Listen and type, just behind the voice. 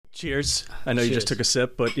Cheers. I know you Cheers. just took a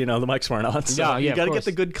sip, but, the mics weren't on, so No, yeah, you got to of get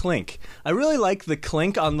the good clink. I really like the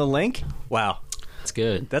clink on the link. Wow. It's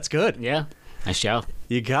good. That's good. Yeah. Nice show.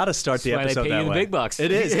 You got to start the That's why episode they pay that you the way. big bucks.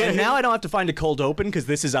 It is. And now I don't have to find a cold open because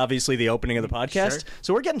this is obviously the opening of the podcast. Sure.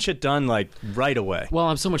 So we're getting shit done, right away. Well,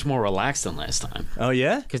 I'm so much more relaxed than last time. Oh,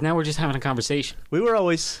 yeah? Because now we're just having a conversation. We were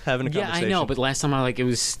always having a Yeah, conversation. I know, but last time it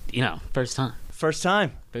was, first time. First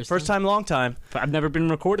time. First time, long time. I've never been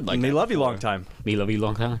recorded like that. Me love you before. long time. Me love you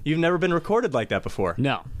long time. You've never been recorded like that before?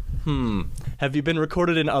 No. Have you been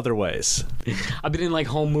recorded in other ways? I've been in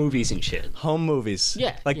home movies and shit. Home movies?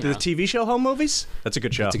 Yeah, Like the TV show Home Movies? That's a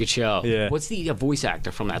good show. It's a good show. Yeah. What's the voice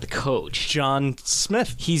actor from that? The coach. John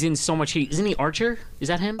Smith. He's in so much. Isn't he Archer? Is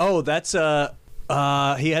that him? Oh, that's he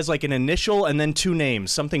has an initial and then two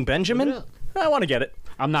names. Something Benjamin? Look I want to get it.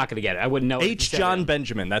 I'm not gonna get it. I wouldn't know. if he H. said John it.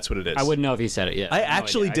 Benjamin. That's what it is. I wouldn't know if he said it yet. I have no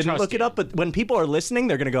actually idea. I didn't trust look it you. up, but when people are listening,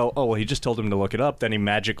 they're going to go, oh, well, he just told him to look it up. Then he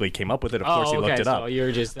magically came up with it. Of course, he looked it up. So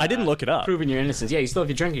you're just. I didn't look it up. Proving your innocence. Yeah, you still have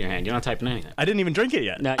your drink in your hand. You're not typing anything. I didn't even drink it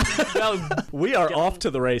yet. No. We are off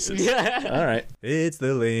to the races. Yeah. All right. It's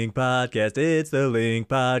the Link Podcast. It's the Link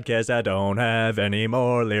Podcast. I don't have any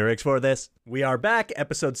more lyrics for this. We are back,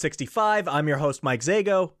 episode 65. I'm your host, Mike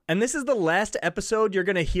Zago, and this is the last episode you're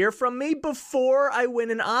going to hear from me before I win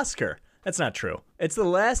an Oscar. That's not true. It's the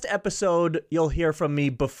last episode you'll hear from me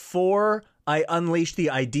before I unleash the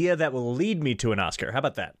idea that will lead me to an Oscar. How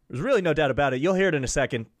about that? There's really no doubt about it. You'll hear it in a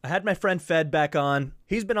second. I had my friend Fed back on.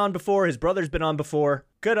 He's been on before. His brother's been on before.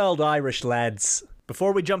 Good old Irish lads.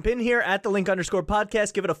 Before we jump in here, at the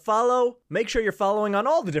Link_podcast, give it a follow. Make sure you're following on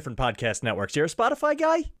all the different podcast networks. You're a Spotify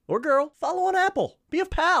guy or girl? Follow on Apple. Be a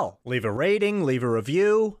pal. Leave a rating, leave a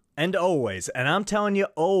review. And always, and I'm telling you,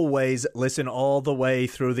 always listen all the way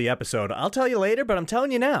through the episode. I'll tell you later, but I'm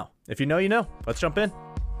telling you now. If you know, you know. Let's jump in.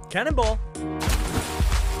 Cannonball.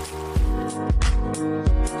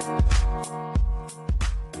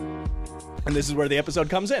 And this is where the episode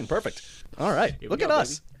comes in. Perfect. All right. Look at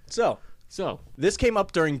us. So, this came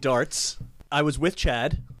up during darts. I was with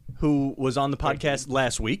Chad, who was on the podcast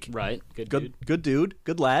last week. Right. Good dude.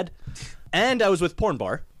 Good lad. And I was with Porn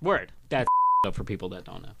Bar. Word. That's up for people that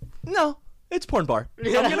don't know. No, it's Porn Bar.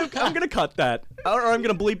 I'm gonna cut that, or I'm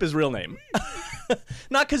gonna bleep his real name.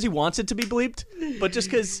 Not because he wants it to be bleeped, but just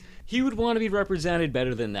because he would want to be represented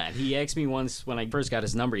better than that. He asked me once when I first got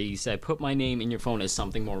his number. He said, "Put my name in your phone as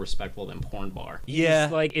something more respectful than Porn Bar." Yeah,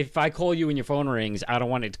 he's like if I call you and your phone rings, I don't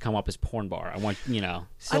want it to come up as Porn Bar. I want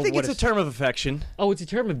So I think it's a term of affection. Oh, it's a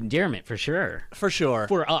term of endearment for sure. For sure.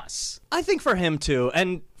 For us. I think for him too,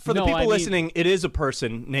 and for the people listening, it is a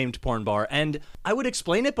person named Porn Bar, and I would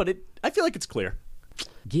explain it, but I feel like it's clear.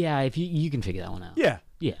 Yeah, if you can figure that one out. Yeah,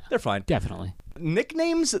 yeah, they're fine. Definitely.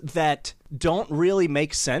 Nicknames that don't really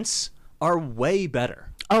make sense are way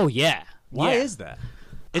better. Oh yeah. Why is that?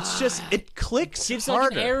 It's just it clicks gives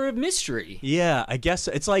harder. Like an air of mystery. Yeah, I guess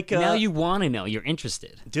it's like now you want to know. You're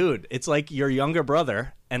interested, dude. It's like your younger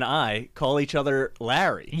brother and I call each other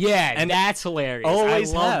Larry. Yeah, and that's hilarious.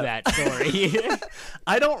 Always I love that story.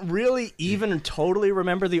 I don't really even totally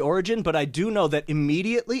remember the origin, but I do know that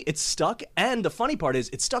immediately it stuck. And the funny part is,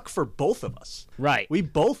 it stuck for both of us. Right. We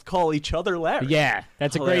both call each other Larry. Yeah,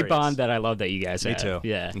 that's hilarious. A great bond that I love that you guys have. Me too.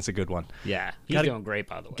 Yeah, it's a good one. Yeah, he's doing great,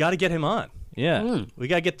 by the way. Got to get him on. Yeah, we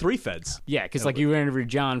gotta get 3 feds. Yeah, because you interviewed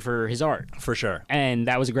John for his art. For sure. And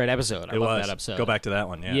that was a great episode. I love that episode. Go back to that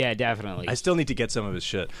one, yeah. Yeah, definitely. I still need to get some of his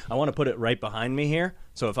shit. I want to put it right behind me here,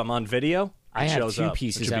 so if I'm on video, I have shows 2 up.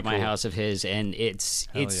 pieces at my house of his, and it's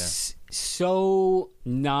yeah. so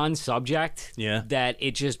non-subject yeah. that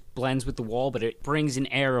it just blends with the wall, but it brings an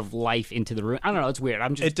air of life into the room. I don't know, it's weird.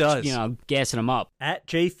 I'm just, it does. Gassing him up. At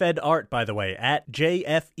JFedArt, by the way. At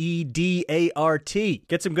JFEDART.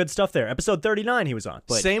 Get some good stuff there. Episode 39 he was on.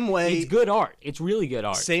 But same way. It's good art. It's really good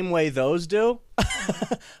art. Same way those do.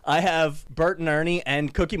 I have Bert and Ernie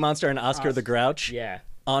and Cookie Monster and Oscar the Grouch. Yeah.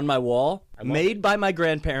 On my wall, made by my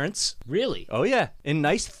grandparents. Really? Oh, yeah. In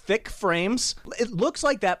nice, thick frames. It looks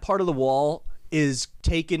like that part of the wall is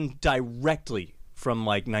taken directly from,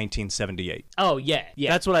 1978. Oh, yeah,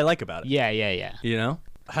 yeah. That's what I like about it. Yeah, yeah, yeah. You know?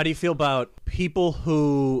 How do you feel about people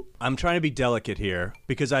who... I'm trying to be delicate here,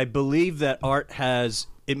 because I believe that art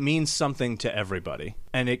it means something to everybody,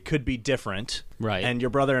 and it could be different. Right. And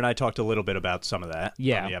your brother and I talked a little bit about some of that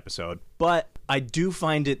on the episode. But I do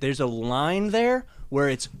find there's a line there where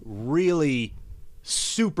it's really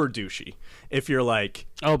super douchey. If you're like...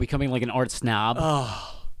 Oh, becoming like an art snob?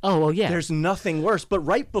 Oh, well, yeah. There's nothing worse. But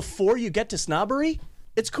right before you get to snobbery,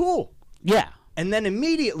 it's cool. Yeah. And then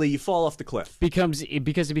immediately you fall off the cliff. Because it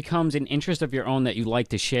becomes an interest of your own that you like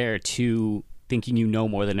to share to thinking you know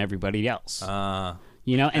more than everybody else.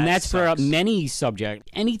 You know, and that's for sucks. many subject.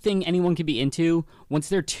 Anything anyone can be into, once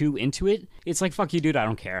they're too into it, it's like, fuck you, dude, I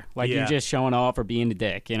don't care. Like, Yeah. you're just showing off or being a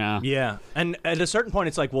dick, you know? Yeah, and at a certain point,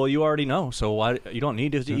 it's like, well, you already know, so why you don't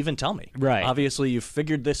need to even tell me. Right. Obviously, you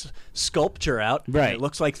figured this sculpture out. and Right. It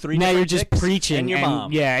looks like three Now different you're just dicks preaching. and your and,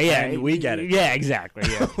 mom. Yeah, yeah. And we get it. Yeah, exactly.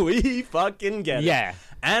 Yeah. We fucking get it. Yeah.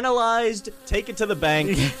 Analyzed, take it to the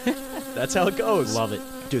bank. That's how it goes. Love it.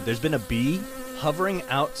 Dude, there's been a bee hovering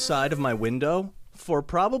outside of my window for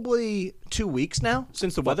probably 2 weeks now,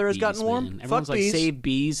 since the weather has Bees, gotten warm. man. Fuck Everyone's like, bees. save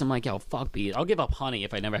bees. I'm like, yo, fuck bees. I'll give up honey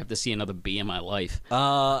if I never have to see another bee in my life.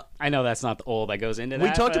 Uh, I know that's not all that goes into that.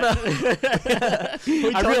 we talked but- about. we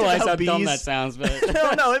I talked realize about how dumb bees. that sounds, but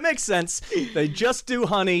No, it makes sense. They just do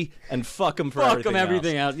honey and fuck them for fuck them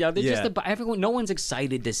everything else. else. Yeah, they're Yeah. just everyone. No one's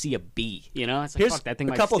excited to see a bee. You know, it's like, Here's fuck that thing.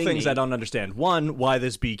 a might couple sting things me. I don't understand. One, why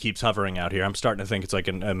this bee keeps hovering out here. I'm starting to think it's like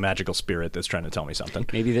a magical spirit that's trying to tell me something.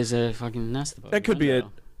 Maybe there's a fucking nest above. That could be it.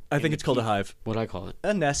 I think Maybe it's called a hive. What do I call it?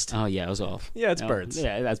 A nest. Oh yeah, I was off. Yeah, it's No, birds.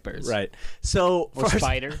 Yeah, that's birds. Right. So, Or first-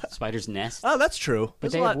 spider. Spider's nest. Oh, that's true.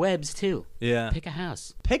 But There's they a have lot- webs too. Yeah. Pick a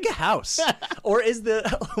house. Pick a house. Or is the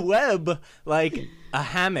web like a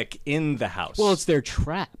hammock in the house? Well, it's their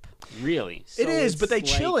trap. Really. it is, but they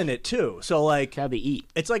it's chill like in it too. So like how they eat.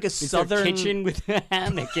 it's like a It's southern their kitchen with a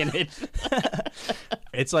hammock in it.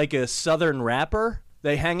 It's like a southern rapper.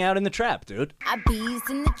 They hang out in the trap, dude. Bees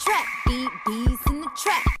in the trap, bees in the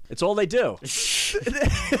trap. It's all they do.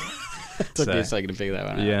 Took me a second to figure that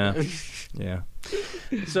one out. Yeah. Yeah.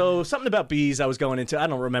 So something about bees I was going into, I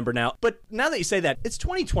don't remember now. But now that you say that, it's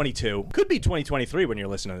 2022. Could be 2023 when you're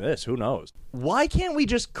listening to this. Who knows? Why can't we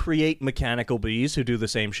just create mechanical bees who do the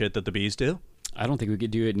same shit that the bees do? I don't think we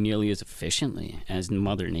could do it nearly as efficiently as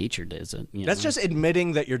Mother Nature does it. You That's know? just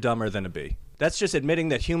admitting that you're dumber than a bee. That's just admitting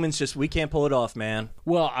that humans we can't pull it off, man.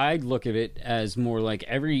 Well, I look at it as more like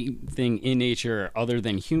everything in nature other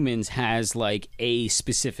than humans has like a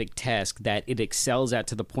specific task that it excels at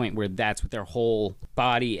to the point where that's what their whole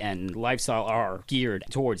body and lifestyle are geared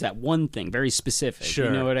towards, that one thing, very specific. Sure.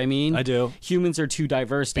 You know what I mean? I do. Humans are too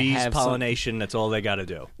diverse to Bees, have pollination, that's all they got to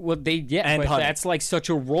do. Well, And but honey. that's like such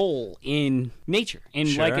a role in nature, in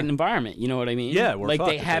Sure. like an environment. You know what I mean? Yeah, we're like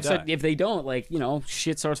fucked they if have they such. die. If they don't, like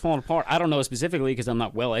shit starts falling apart. I don't know specifically because I'm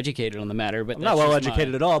not well educated on the matter, but I'm not well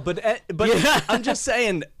educated at all, but Yeah. I'm just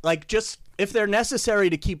saying, like, just if they're necessary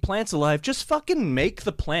to keep plants alive, just fucking make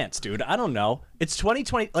the plants, dude. I don't know. It's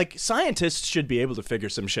 2020. Like, scientists should be able to figure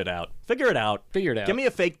some shit out. Figure it out. Figure it out. Give me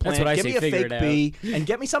a fake That's plant. what I Give say, me a figure fake it bee, and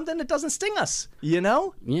get me something that doesn't sting us. You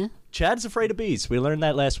know? Yeah. Chad's afraid of bees. We learned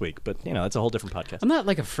that last week, but that's a whole different podcast. I'm not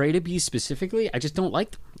like afraid of bees specifically. I just don't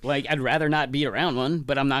like them. Like I'd rather not be around one,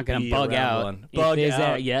 but I'm not gonna Be bug around out. one. if Bug there's out.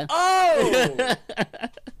 that, yeah. Oh,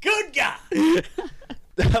 good guy.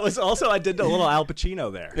 That was also, I did a little Al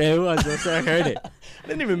Pacino there. It was. That's I heard it. I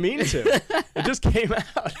didn't even mean to. It just came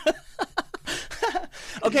out.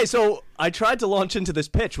 Okay, so I tried to launch into this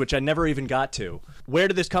pitch, which I never even got to. Where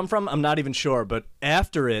did this come from? I'm not even sure. But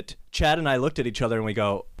after it, Chad and I looked at each other and we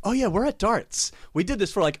go, oh, yeah, we're at darts. We did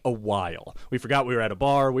this for like a while. We forgot we were at a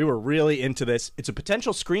bar. We were really into this. It's a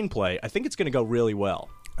potential screenplay. I think it's going to go really well.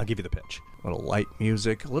 I'll give you the pitch. A little light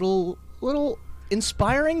music, a little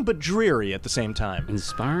inspiring but dreary at the same time.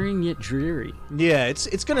 Inspiring yet dreary. Yeah, it's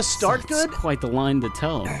going to start good. It's quite the line to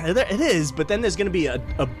tell. It is, but then there's going to be a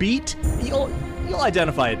beat. You'll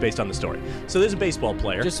identify it based on the story. So there's a baseball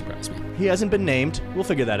player. Just surprise me. He hasn't been named. We'll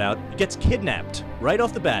figure that out. Gets kidnapped right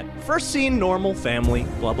off the bat. First scene, normal, family,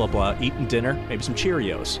 blah, blah, blah. Eating dinner, maybe some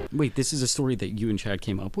Cheerios. Wait, this is a story that you and Chad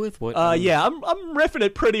came up with? What? Yeah, I'm riffing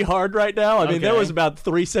it pretty hard right now. I mean, there Okay. was about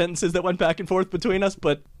 3 sentences that went back and forth between us,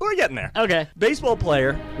 but we're getting there. Okay. Baseball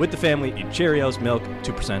player with the family, eat Cheerios, milk,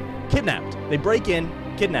 2%. Kidnapped. They break in,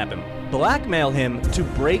 kidnap him, blackmail him to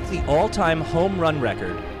break the all-time home run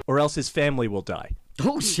record, or else his family will die.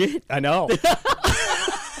 Oh shit. I know.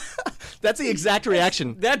 That's the exact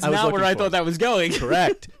reaction. That's I was not where looking I for. thought that was going.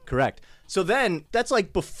 Correct. So then, that's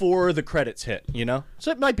like before the credits hit, you know?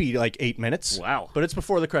 So it might be like 8 minutes. Wow. But it's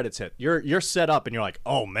before the credits hit. You're set up and you're like,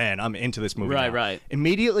 oh man, I'm into this movie Right, now. right.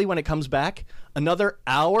 Immediately when it comes back, another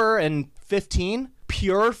hour and 15,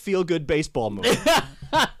 pure feel-good baseball movie.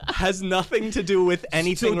 Has nothing to do with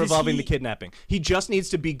anything does revolving he- the kidnapping. He just needs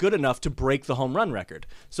to be good enough to break the home run record.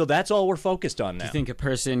 So that's all we're focused on now. Do you think a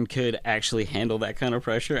person could actually handle that kind of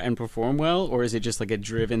pressure and perform well, or is it just like a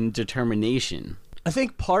driven determination? I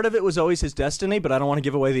think part of it was always his destiny, but I don't want to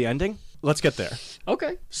give away the ending. let's get there.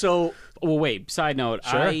 Okay. So, Well, wait. Side note.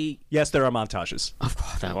 sure. Yes, there are montages. Of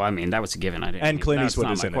course. Well, I mean, that was a given. I didn't. And Clint that's Eastwood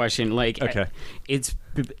not is my in it. question. Like, Okay.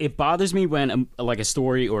 It bothers me when like a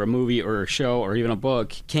story or a movie or a show or even a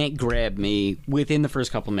book can't grab me within the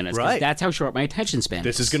first couple minutes. 'Cause Right. That's how short my attention span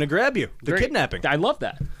This is going to grab you. The Great. kidnapping. I love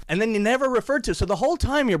that. And then you never referred to. So the whole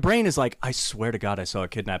time your brain is like, I swear to God, I saw a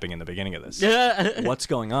kidnapping in the beginning of this. What's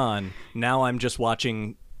going on? Now I'm just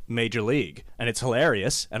watching Major League, and it's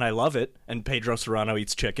hilarious, and I love it. And Pedro Serrano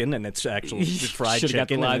eats chicken, and it's actual fried Should've got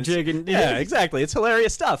the chicken. live and it's- chicken. Yeah, exactly. It's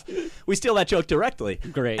hilarious stuff. We steal that joke directly.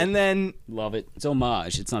 Great. And then, Love it. It's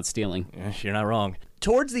homage. It's not stealing. you're not wrong.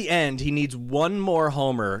 Towards the end, he needs one more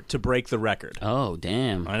homer to break the record. Oh,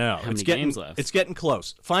 damn. I know. How many games left? It's getting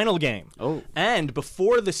close. Final game. Oh. And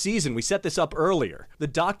before the season, we set this up earlier. The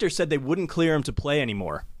doctor said they wouldn't clear him to play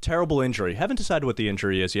anymore. Terrible injury. Haven't decided what the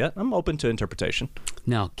injury is yet. I'm open to interpretation.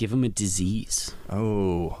 No, give him a disease.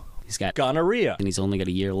 Oh. He's got Gonorrhea. and he's only got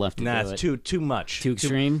a year left to Nah, do it's it. too much. Too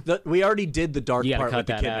extreme? We already did the dark You gotta part cut with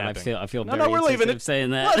the that out. kidnapping. I feel no, very we're leaving insensitive it.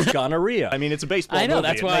 saying that. Well, it's gonorrhea. I mean, it's a baseball I know, movie.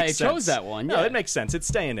 that's It why makes I chose sense. that one, No, yeah. it makes sense. It's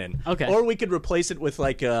staying in. Okay. Or we could replace it with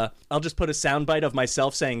like I'll just put a soundbite of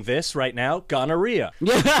myself saying this right now, gonorrhea.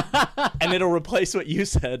 And it'll replace what you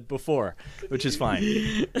said before, which is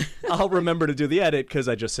fine. I'll remember to do the edit because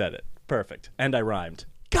I just said it. Perfect. And I rhymed.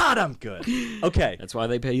 God, I'm good. Okay. That's why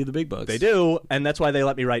they pay you the big bucks. They do, and that's why they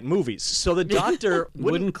let me write movies. So the doctor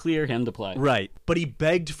wouldn't clear him to play. Right, but he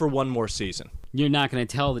begged for one more season. You're not going to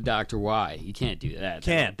tell the doctor why. You can't do that.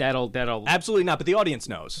 Can't. That'll. Absolutely not, but the audience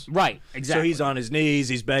knows. Right. So Exactly. he's on his knees,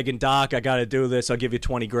 he's begging, Doc, I got to do this. I'll give you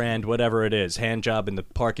 20 grand, whatever it is. Hand job in the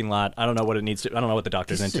parking lot. I don't know what it needs to. I don't know what the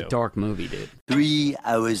doctor's This is into. a dark movie, dude. 3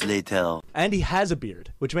 hours later. And he has a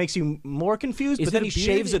beard, which makes you more confused, Is but then it he a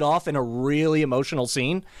beard? shaves it off in a really emotional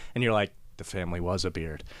scene, and you're like, the family was a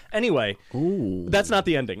beard. Anyway, that's not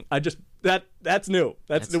the ending. That's new.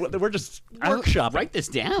 That's new. We're just workshopping. Write this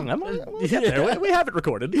down. We'll get there. We have it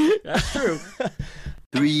recorded. That's true.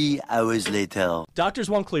 3 hours later. Doctors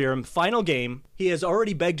won't clear him. Final game. He has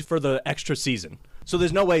already begged for the extra season. So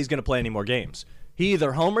there's no way he's going to play any more games. He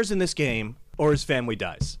either homers in this game or his family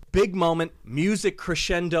dies. Big moment. Music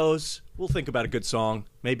crescendos. We'll think about a good song.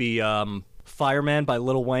 Maybe Fireman by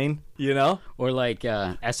Lil Wayne, you know? Or like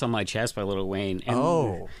S on My Chest by Lil Wayne.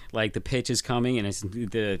 And like the pitch is coming and it's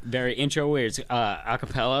the very intro where it's a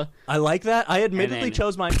cappella. I like that. I admittedly then-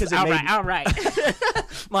 chose mine because All right.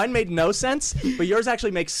 mine made no sense, but yours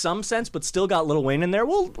actually makes some sense, but still got Lil Wayne in there.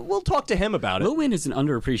 We'll talk to him about it. Lil Wayne is an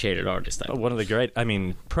underappreciated artist, though. One of the great, I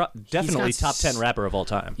mean, definitely top 10 rapper of all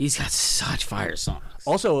time. He's got such fire songs.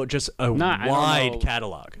 Also, just a I don't know. wide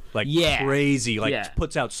catalog, like Yeah. crazy, like Yeah.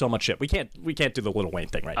 puts out so much shit. We can't do the Lil Wayne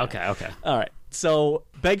thing right now. Okay. All right. So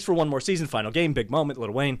begs for one more season. Final game, big moment.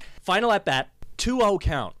 Lil Wayne. Final at bat. 2-0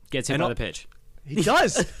 count. Gets hit And by the pitch. He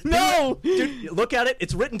does. No, dude. Look at it.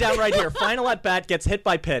 It's written down right here. Final at bat. Gets hit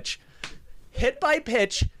by pitch. Hit by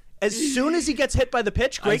pitch. As soon as he gets hit by the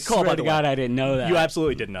pitch, great call. By the way. God, I didn't know that. You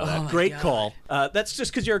absolutely didn't know that. my Great God. call. That's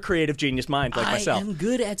just because you're a creative genius mind like myself. I am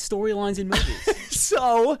good at storylines in movies.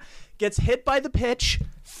 So, gets hit by the pitch,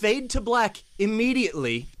 fade to black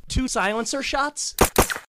immediately, 2 silencer shots,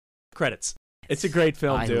 credits. It's a great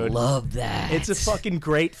film, dude. I love that. It's a fucking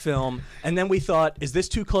great film. And then we thought, is this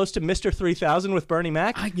too close to Mr. 3000 with Bernie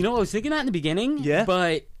Mac? I was thinking that in the beginning. Yeah.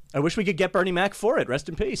 But I wish we could get Bernie Mac for it. Rest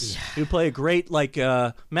in peace. He would play a great,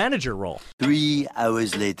 manager role. 3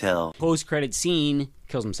 hours later. post-credit scene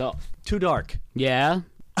kills himself. Too dark. Yeah.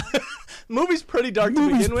 Movie's pretty dark to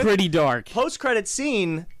Movie's begin with. pretty dark. Post-credit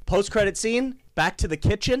scene, back to the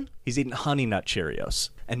kitchen, he's eating Honey Nut Cheerios.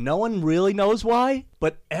 And no one really knows why,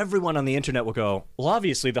 but everyone on the internet will go, well,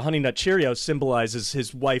 obviously the Honey Nut Cheerios symbolizes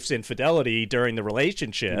his wife's infidelity during the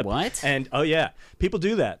relationship. What? And, oh yeah, people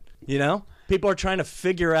do that, you know? People are trying to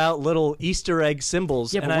figure out little Easter egg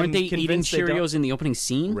symbols. Yeah, and but weren't I'm they eating convinced they don't- Cheerios in the opening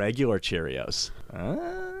scene? Regular Cheerios.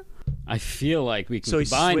 I feel like we can So he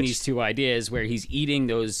combine switched- these two ideas where he's eating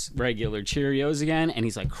those regular Cheerios again and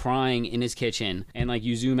he's like crying in his kitchen, and like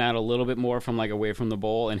you zoom out a little bit more from like away from the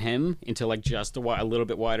bowl and him into like just a little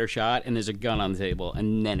bit wider shot, and there's a gun on the table,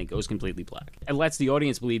 and then it goes completely black. It lets the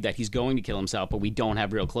audience believe that he's going to kill himself, but we don't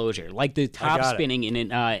have real closure. Like the top got it. spinning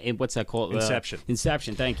in what's that called? Inception.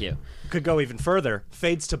 Inception, thank you. Could go even further.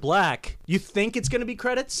 Fades to black. You think it's going to be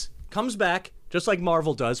credits? Comes back, just like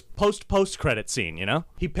Marvel does, post-credit scene, you know?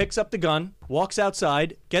 He picks up the gun, walks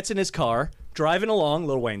outside, gets in his car, driving along.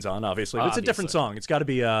 Lil Wayne's on, obviously. But it's a different Obviously. song. It's got to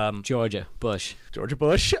be Georgia Bush. Georgia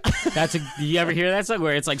Bush. Do you ever hear that song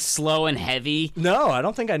where it's like slow and heavy? No, I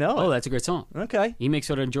don't think I know Oh, it. that's a great song. Okay. He makes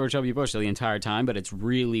sort of George W. Bush the entire time, but it's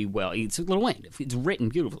really well. It's Lil Wayne. It's written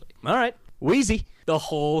beautifully. All right. Wheezy. The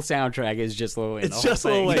whole soundtrack is just Lil Wayne. It's just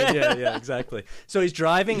Lil Wayne. Yeah, exactly. So he's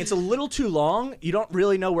driving. It's a little too long. You don't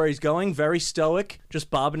really know where he's going. Very stoic,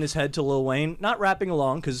 just bobbing his head to Lil Wayne, not rapping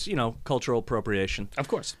along because, cultural appropriation. Of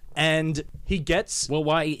course. And he gets... Well,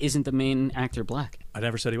 why isn't the main actor black? I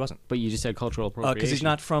never said he wasn't. But you just said cultural appropriation. Because he's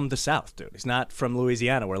not from the South, dude. He's not from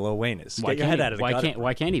Louisiana where Lil Wayne is. Get your head out of the gutter.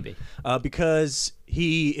 Why can't he be? Because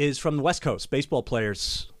he is from the West Coast. Baseball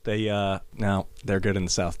players, they're good in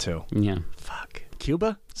the South too. Yeah. Fuck.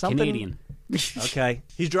 Cuba? Something? Canadian. Okay.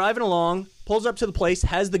 He's driving along, pulls up to the place,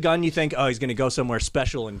 has the gun. You think, he's going to go somewhere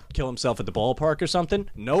special and kill himself at the ballpark or something.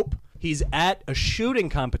 Nope. He's at a shooting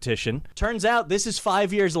competition. Turns out this is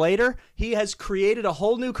 5 years later. He has created a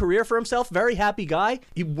whole new career for himself. Very happy guy.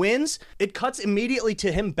 He wins. It cuts immediately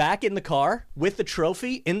to him back in the car with the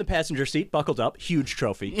trophy in the passenger seat, buckled up. Huge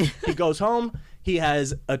trophy. He goes home. He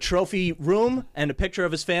has a trophy room and a picture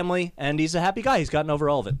of his family, and he's a happy guy. He's gotten over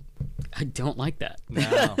all of it. I don't like that.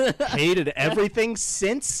 No. Hated everything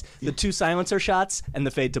since the 2 silencer shots and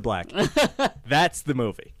the fade to black. That's the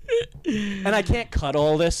movie. And I can't cut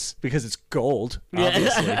all this because it's gold,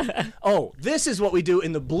 obviously. This is what we do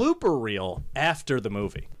in the blooper reel after the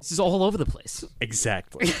movie. This is all over the place.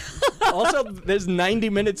 Exactly. Also, there's 90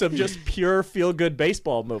 minutes of just pure feel-good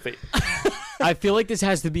baseball movie. I feel like this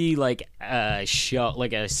has to be like a show,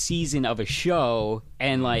 like a season of a show,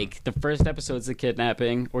 and like the first episode's the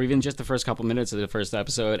kidnapping, or even just the first couple minutes of the first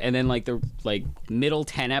episode, and then like the middle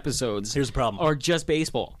 10 episodes. Here's the problem. Are just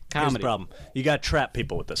baseball comedy. Here's the problem. You got trap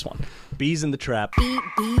people with this one. Bees in the trap. Bees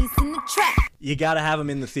in the trap. You got to have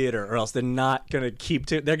them in the theater, or else they're not going to keep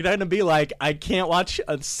to. They're going to be like, I can't watch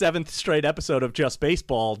a 7th straight episode of just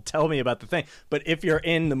baseball. Tell me about the thing. But if you're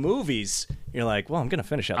in the movies, you're like, well, I'm going to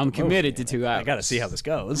finish out. I'm committed to 2 hours. I got to see how this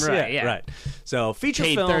goes. Right, yeah. Right. So feature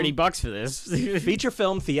Paid film. $30 for this. Feature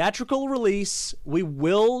film, theatrical release. We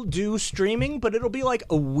will do streaming, but it'll be like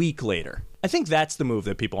a week later. I think that's the move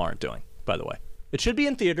that people aren't doing, by the way. It should be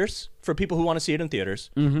in theaters for people who want to see it in theaters,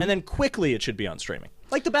 and then quickly it should be on streaming,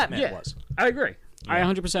 like the Batman was. I agree. Yeah.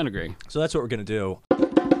 I 100% agree. So that's what we're going to do.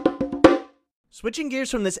 Switching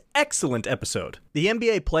gears from this excellent episode, the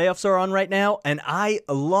NBA playoffs are on right now, and I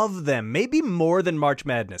love them, maybe more than March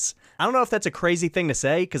Madness. I don't know if that's a crazy thing to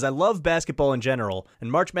say, because I love basketball in general,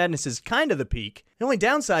 and March Madness is kind of the peak. The only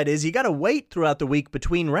downside is you gotta wait throughout the week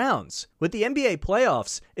between rounds. With the NBA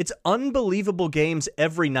playoffs, it's unbelievable games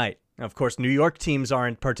every night. Of course, New York teams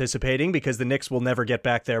aren't participating because the Knicks will never get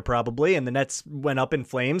back there probably, and the Nets went up in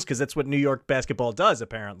flames because that's what New York basketball does,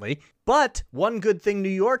 apparently. But one good thing New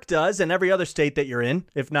York does, and every other state that you're in,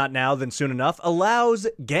 if not now, then soon enough, allows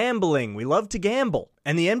gambling. We love to gamble.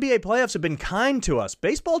 And the NBA playoffs have been kind to us.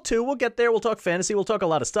 Baseball, too. We'll get there. We'll talk fantasy. We'll talk a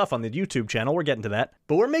lot of stuff on the YouTube channel. We're getting to that.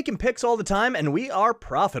 But we're making picks all the time, and we are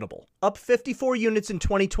profitable. Up 54 units in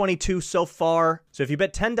 2022 so far. So if you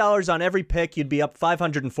bet $10 on every pick, you'd be up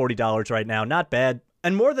 $540 right now. Not bad.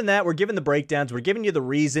 And more than that, we're giving the breakdowns, we're giving you the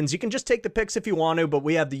reasons. You can just take the picks if you want to, but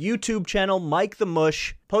we have the YouTube channel, Mike the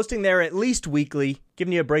Mush, posting there at least weekly,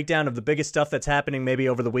 giving you a breakdown of the biggest stuff that's happening maybe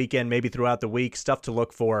over the weekend, maybe throughout the week, stuff to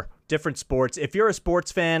look for, different sports. If you're a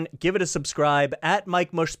sports fan, give it a subscribe at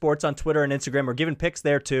Mike Mush Sports on Twitter and Instagram. We're giving picks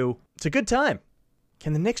there too. It's a good time.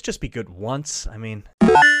 Can the Knicks just be good once? I mean...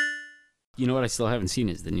 You know what I still haven't seen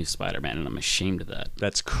is the new Spider-Man, and I'm ashamed of that.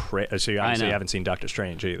 That's crazy. So you obviously haven't seen Doctor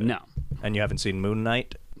Strange either. No. And you haven't seen Moon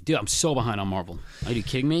Knight? Dude, I'm so behind on Marvel. Are you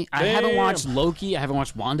kidding me? I haven't watched Loki. I haven't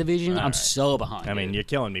watched WandaVision. I'm so behind. I mean, you're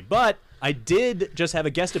killing me. But I did just have a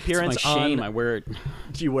guest appearance it's my shame. I wear it.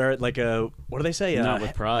 Do you wear it like a, what do they say? Not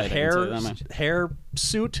with pride. Hair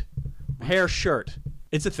suit? Hair shirt.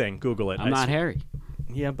 It's a thing. Google it. I'm not hairy.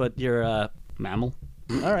 Yeah, but you're a... Mammal.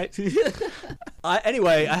 All right.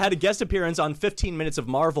 Anyway, I had a guest appearance on 15 Minutes of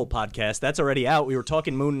Marvel podcast. That's already out. We were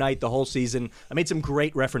talking Moon Knight the whole season. I made some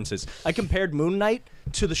great references. I compared Moon Knight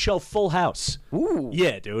to the show Full House. Ooh.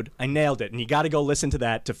 Yeah, dude. I nailed it. And you got to go listen to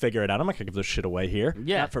that to figure it out. I'm not going to give this shit away here.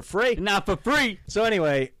 Yeah. Not for free. Not for free. So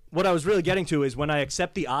anyway, what I was really getting to is when I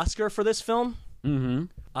accept the Oscar for this film,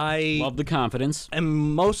 I love the confidence.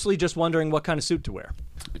 am mostly just wondering what kind of suit to wear.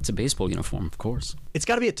 It's a baseball uniform, of course. It's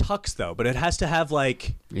got to be a tux, though, but it has to have,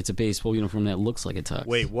 like... It's a baseball uniform that looks like a tux.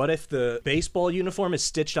 Wait, what if the baseball uniform is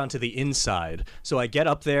stitched onto the inside? So I get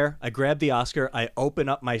up there, I grab the Oscar, I open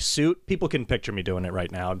up my suit. People can picture me doing it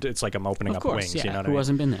right now. It's like I'm opening up wings. Yeah. You know what Who I mean?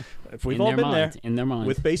 hasn't been there? If we've all been there. In their mind.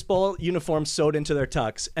 With baseball uniforms sewed into their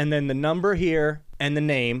tux, and then the number here and the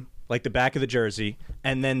name, like the back of the jersey,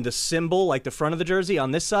 and then the symbol, like the front of the jersey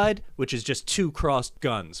on this side, which is just 2 crossed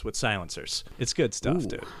guns with silencers. It's good stuff,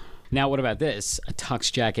 dude. Now, what about this? A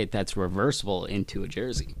tux jacket that's reversible into a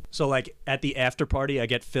jersey. So, like, at the after party, I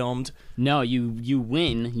get filmed. No, you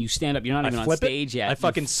win. You stand up. You're not even on stage yet. I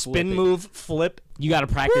fucking spin move, flip. You got to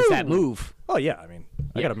practice that move. Oh, yeah. I mean,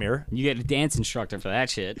 I got a mirror. You get a dance instructor for that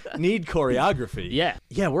shit. Need choreography. Yeah.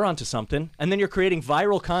 Yeah, we're onto something. And then you're creating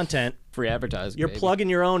viral content. Free advertising. You're plugging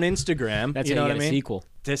your own Instagram. That's you know how what you I get mean? a sequel.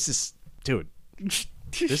 This is, dude,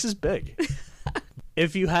 this is big.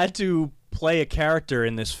 If you had to play a character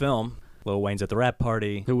in this film, Lil Wayne's at the rap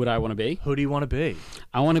party. Who would I want to be? Who do you want to be?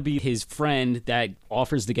 I want to be his friend that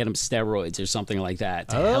offers to get him steroids or something like that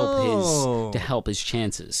to help his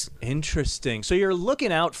chances. Interesting. So you're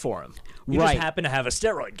looking out for him. You Right. just happen to have a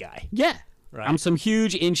steroid guy. Yeah. Right. I'm some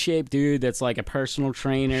huge in shape dude that's like a personal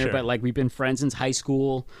trainer, Sure. but like we've been friends since high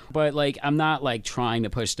school. But like I'm not like trying to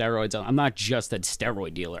push steroids on. I'm not just a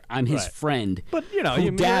steroid dealer. I'm his Right. friend. But, you know, who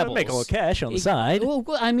you dabbles. make a little cash on the side. Well,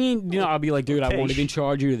 I mean, I'll be like, dude, I won't Cash. even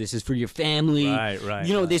charge you. This is for your family. Right.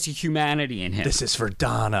 There's a humanity in him. This is for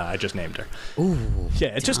Donna. I just named her. Ooh, Yeah,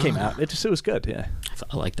 it just came out. It was good, yeah.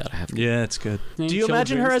 I like that. I have to. Yeah, it's good. Any Do you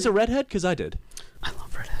imagine her children's? as a redhead? Because I did. I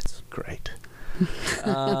love redheads. Great.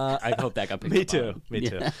 I hope that got picked Me up too. on. Me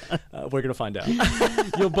too. We're going to find out.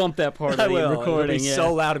 You'll bump that part I of the will. recording. It'll be Yeah.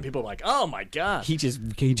 so loud and people are like, oh my God. He just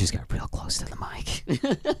got real close to the mic.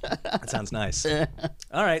 That sounds nice.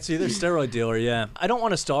 All right, so you're the steroid dealer, yeah. I don't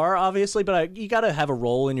want to star, obviously, but you got to have a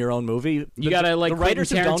role in your own movie. You gotta, like, the writers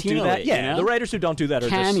who Quentin don't do Tarantino that. it, Yeah, you know? the writers who don't do that are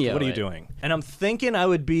just, Cameo what are you it. doing? And I'm thinking I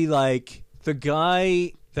would be like the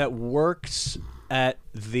guy that works at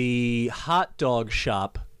the hot dog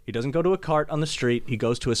shop. He doesn't go to a cart on the street. He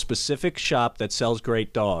goes to a specific shop that sells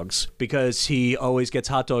great dogs because he always gets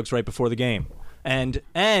hot dogs right before the game. And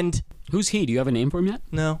Who's he? Do you have a name for him yet?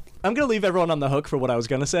 no, I'm gonna leave everyone on the hook for what I was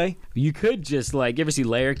gonna say. You could just like, you ever see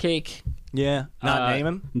Layer Cake? Yeah, not name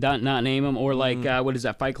him. Not name him, or like what is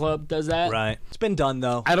that? Fight Club does that. Right. It's been done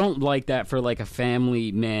though. I don't like that for like a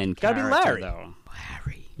family man. Gotta be character, Larry. though.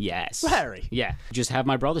 Larry. Yes. Larry. Yeah. Just have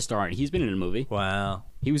my brother star in it. He's been in a movie. Wow.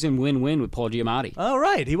 He was in Win Win with Paul Giamatti. Oh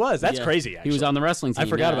right, he was. That's Yeah. crazy. Actually, He was on the wrestling team. I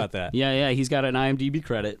forgot yeah. about that. Yeah. He's got an IMDb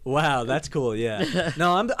credit. Wow, that's cool. Yeah.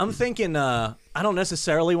 No, I'm thinking. I don't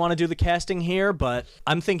necessarily want to do the casting here, but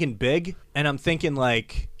I'm thinking big, and I'm thinking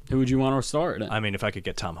like. Who would you want to star it? I mean, if I could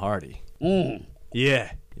get Tom Hardy. Mm.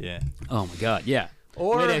 Yeah. Yeah. Oh my God. Yeah.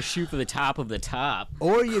 Or- Way to shoot for the top of the top.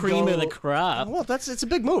 Or you cream go, of the crop. Well, it's a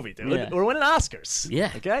big movie, dude. Yeah. We're winning Oscars.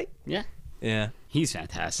 Yeah. Okay. Yeah. Yeah. He's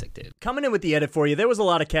fantastic, dude. Coming in with the edit for you, there was a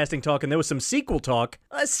lot of casting talk and there was some sequel talk.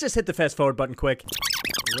 Let's just hit the fast forward button quick.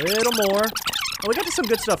 A little more. Oh, we got to some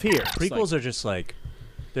good stuff here. Prequels are just like,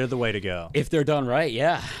 they're the way to go. If they're done right,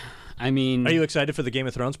 yeah. I mean, Are you excited for the Game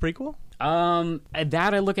of Thrones prequel?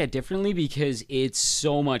 that I look at differently because it's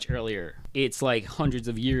so much earlier. It's like hundreds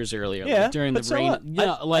of years earlier. Yeah, like during but the so reign. what?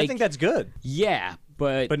 Yeah, I think that's good, yeah,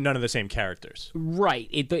 but none of the same characters. right.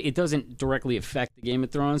 It doesn't directly affect the Game of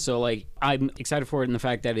Thrones. So like I'm excited for it in the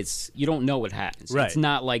fact that you don't know what happens. Right. It's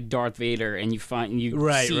not like Darth Vader and you see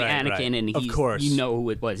Anakin right. and Of course. you know who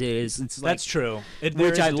it was. It is. It's like, That's true. There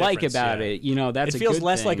which is a I like difference, about yeah. it. You know, that's It a feels good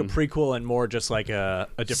less like a thing. prequel and more just like a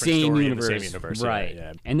different Same story universe, in the same universe. right?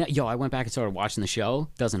 Yeah. And I went back and started watching the show.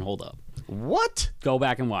 Doesn't hold up. What? Go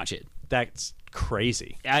back and watch it. That's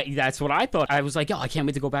crazy. That's what I thought. I was like, I can't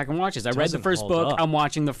wait to go back and watch this. I read the Doesn't first hold book. up. I'm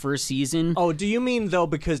watching the first season. Oh, do you mean though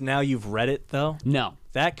because now you've read it though? No.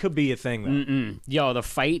 That could be a thing though. The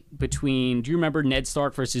fight between... Do you remember Ned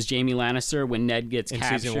Stark versus Jaime Lannister when Ned gets In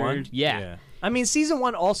captured? season 1? Yeah. I mean, season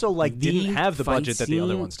 1 also didn't have the fight budget that the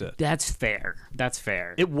other scene, ones did. That's fair.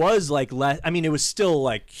 It was like less. I mean, it was still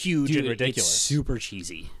like huge Dude, and ridiculous. It's super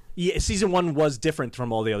cheesy. Yeah, season 1 was different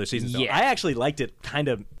from all the other seasons. Though. Yeah. I actually liked it kind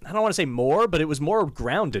of, I don't want to say more, but it was more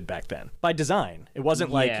grounded back then by design. It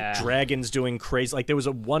wasn't like Yeah. dragons doing crazy. Like there was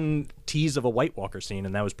one tease of a White Walker scene,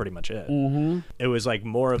 and that was pretty much it. Mm-hmm. It was like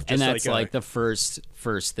more of just And that's like the first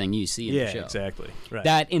thing you see in yeah, the show. exactly. Right.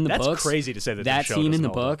 That in the That's books. crazy to say that that the show scene in doesn't the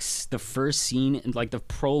hold up. books, the first scene, like the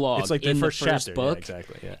prologue It's like the in first the first chapter. book, Yeah,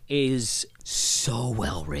 exactly. Yeah. is so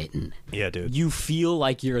well written. Yeah, dude. You feel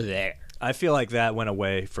like you're there. I feel like that went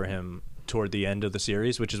away for him toward the end of the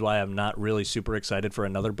series, which is why I'm not really super excited for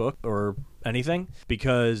another book or anything,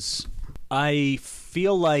 because I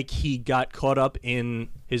feel like he got caught up in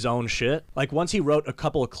his own shit. Like once he wrote a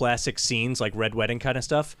couple of classic scenes, like Red Wedding kind of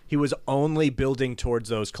stuff, he was only building towards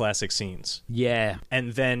those classic scenes. Yeah.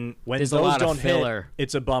 And then when There's a those lot of don't hit, filler.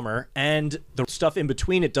 it's a bummer. And the stuff in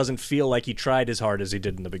between it doesn't feel like he tried as hard as he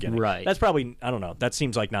did in the beginning. Right. That's probably, I don't know, that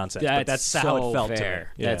seems like nonsense, but that's how so it felt fair.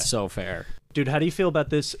 to me. Yeah. That's so fair. Dude, how do you feel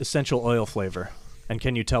about this essential oil flavor? And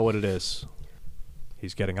can you tell what it is?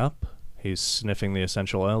 He's getting up. He's sniffing the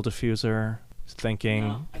essential oil diffuser. Thinking.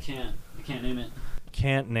 No, I can't name it.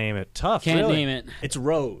 Can't name it. Tough. Can't really. name it. It's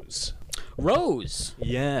Rose. Rose.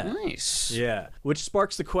 Yeah. Nice. Yeah. Which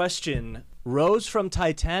sparks the question: Rose from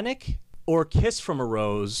Titanic or Kiss from a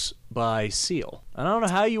Rose by Seal? I don't know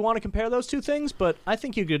how you want to compare those two things, but I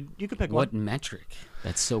think you could pick What one. metric?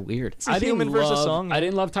 That's so weird. It's a human versus song. I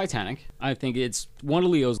didn't love Titanic. I think it's one of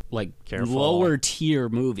Leo's like Careful. lower tier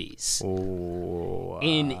movies Oh,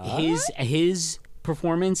 in his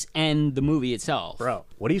performance and the movie itself. bro,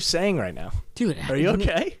 what are you saying right now? Dude, Are you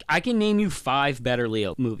okay? I can name you 5 better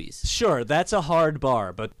Leo movies. Sure, that's a hard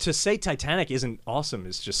bar, but to say Titanic isn't awesome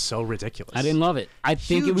is just so ridiculous. I didn't love it. I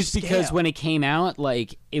think it Huge was because scale. when it came out,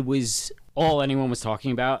 like it was all anyone was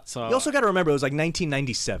talking about. So You also got to remember it was like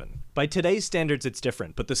 1997. By today's standards, it's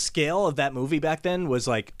different, but the scale of that movie back then was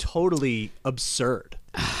like totally absurd.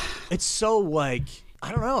 It's so like,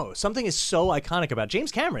 I don't know, something is so iconic about James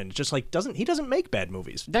Cameron. It's just like he doesn't make bad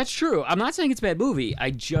movies. that's true. I'm not saying it's a bad movie.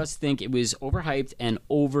 I just think it was overhyped and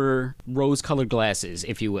over rose-colored glasses,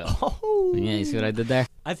 if you will. Oh. Yeah, you see what I did there?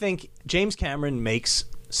 I think James Cameron makes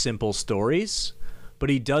simple stories, but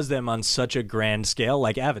he does them on such a grand scale,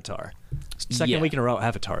 like Avatar. Second Yeah. week in a row,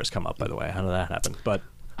 Avatar has come up, by the way. How did that happen? But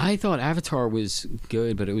I thought Avatar was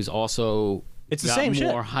good, but it was also It's the got same shit.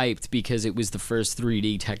 more hyped because it was the first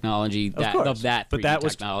 3D technology of that course, of that 3D but that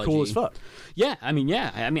was technology. cool as fuck. Yeah, I mean,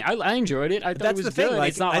 I enjoyed it. I thought that's it was the thing, good. like,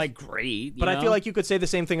 it's not I- like great, But I feel like you could say the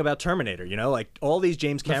same thing about Terminator. You know, like all these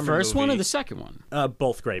James the Cameron first one or the movies- second one.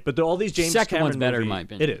 Both great, but all these James Second Cameron one's better in movie- my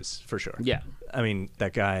opinion. It is for sure. Yeah. I mean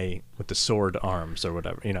that guy with the sword arms or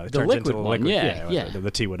whatever. You know, it The turns liquid into the one, liquid. yeah, yeah. The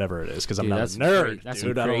T whatever it is, because I'm Dude, not a that's nerd, cra- that's some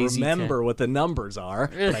dude. I don't crazy remember what the numbers are,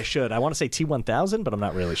 but I should. I want to say T1000, but I'm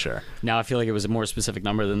not really sure. Now I feel like it was a more specific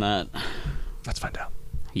number than that. Let's find out.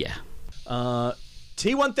 Yeah.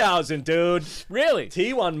 T1000, dude. Really?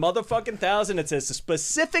 T1 motherfucking thousand. It's as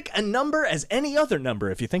specific a number as any other number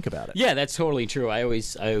if you think about it. Yeah, that's totally true. I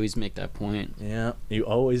always make that point Yeah, you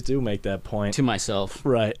always do make that point. to myself.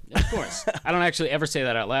 Right. Of course. I don't actually ever say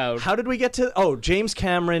that out loud. How did we get to... Oh, James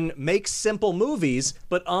Cameron makes simple movies,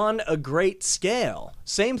 but on a great scale.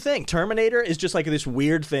 Same thing. Terminator is just like this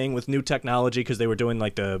weird thing with new technology because they were doing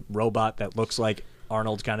like the robot that looks like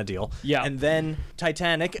Arnold kind of deal. Yeah. And then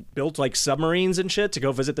Titanic built like submarines and shit to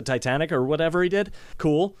go visit the Titanic or whatever he did.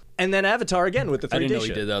 Cool. And then Avatar again with the 3D I didn't know shit.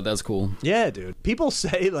 he did that. That's cool. Yeah, dude. People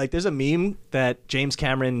say, like, there's a meme that James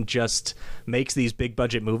Cameron just makes these big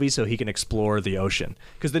budget movies so he can explore the ocean.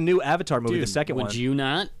 Because the new Avatar movie, the second would one. you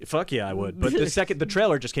not? Fuck yeah, I would. But the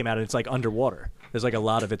trailer just came out and it's like underwater. There's like a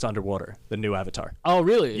lot of it's underwater, the new Avatar. Oh,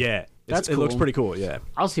 really? Yeah. That's It looks cool. pretty cool, yeah.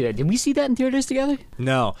 I'll see that. Did we see that in theaters together?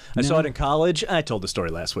 No, I saw it in college. I told the story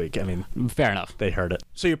last week. I mean, Fair enough. they heard it.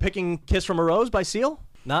 So you're picking Kiss from a Rose by Seal?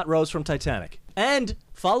 Not Rose from Titanic. And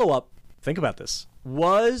follow up, think about this.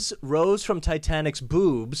 Was Rose from Titanic's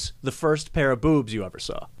boobs the first pair of boobs you ever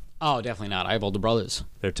saw? Oh, definitely not. I have older brothers.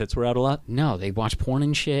 Their tits were out a lot? No, they watch porn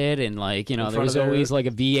and shit, and like, you know, In there front was of their- always like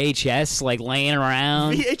a VHS like laying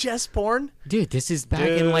around. VHS porn? Dude, this is back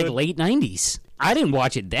in like Dude. late 90s. I didn't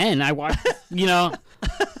watch it then. I watched, you know,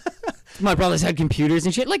 my brothers had computers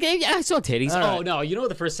and shit. Like, yeah, I saw titties. All right. Oh, no, you know what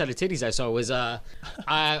the first set of titties I saw was,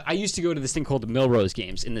 I used to go to this thing called the Milrose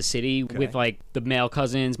Games in the city with like the male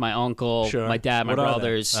cousins, my uncle, Sure. my dad, my What are they?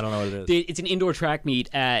 brothers. I don't know what it is. It's an indoor track meet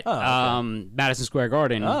at okay. Madison Square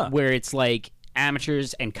Garden Ah. where it's like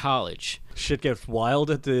amateurs and college. Shit gets wild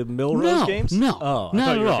at the Milrose No, games? no, Oh, I not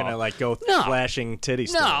thought you at were all. going to like go No. flashing titty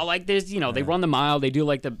stuff. No, like there's, you know, they run the mile, they do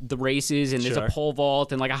like the races, and there's Sure. a pole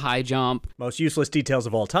vault and like a high jump. Most useless details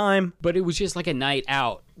of all time. But it was just like a night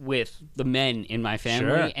out with the men in my family,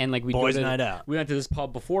 Sure. and like we Boys' night out. We went to this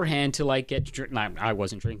pub beforehand to like get drink. I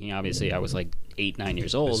wasn't drinking, obviously. I was like 8, 9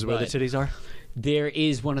 years old. This is where the but titties are? there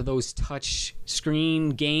is one of those touch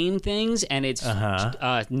screen game things, and it's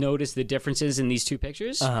notice the differences in these two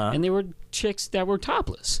pictures, and they were chicks that were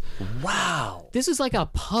topless. Wow. This is like a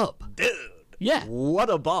pub, Dude. yeah. What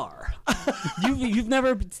a bar. You've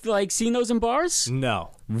never like seen those in bars?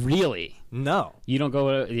 No. Really? No. You don't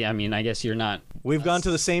go to? Yeah, I mean, I guess you're not. We've gone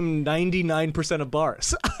to the same 99% of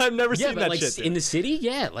bars. I've never Yeah, seen but that like shit. in the city,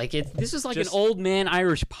 yeah, like this is like Just- an old man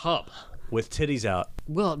Irish pub. With titties out.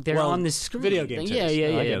 Well, they're Well, on the screen. video game Yeah, titties. yeah,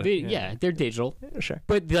 Oh, I yeah, get it. yeah. They're digital, Sure.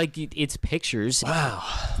 but like it's pictures. Wow.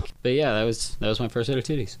 But yeah, that was my first set of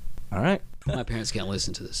titties. All right. My parents can't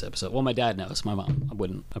listen to this episode. Well, my dad knows. My mom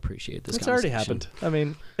wouldn't appreciate this. It's already conversation. happened. I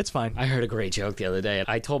mean, it's fine. I heard a great joke the other day.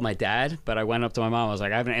 I told my dad, but I went up to my mom. I was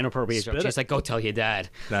like, I have an inappropriate joke. Spit She's it. like, go tell your dad.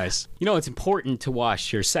 Nice. You know, it's important to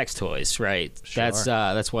wash your sex toys, right? Sure.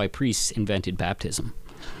 That's why priests invented baptism.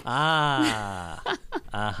 Ah.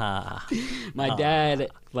 My dad,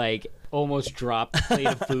 like, almost dropped the plate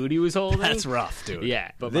of food he was holding. That's rough, dude.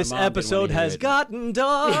 Yeah, but This my mom didn't episode want to hear has it. gotten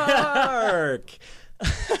dark.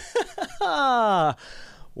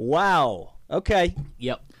 Wow. Okay.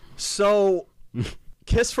 Yep. So,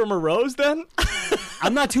 Kiss from a Rose then?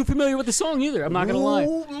 I'm not too familiar with the song either. I'm not gonna lie.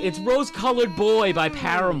 It's "Rose Colored Boy" by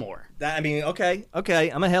Paramore. Okay.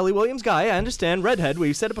 I'm a Haley Williams guy. I understand. Redhead.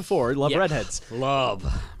 We've said it before. Love Yeah. redheads. Love.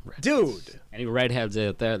 Dude. Any redheads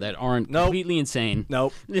out there that aren't Nope. completely insane?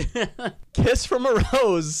 Nope. Kiss from a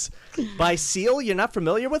Rose by Seal. You're not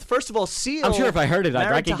familiar with? First of all, Seal. I'm sure if I heard it, I'd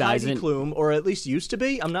married to recognize Heidi it. Klum, or at least used to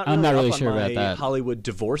be. I'm not I'm not really up on sure about my that. Hollywood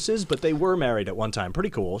divorces, but they were married at one time. Pretty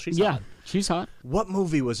cool. She's Yeah, hot. she's hot. What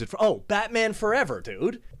movie was it for? Oh, Batman Forever,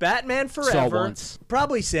 dude. Batman Forever. once.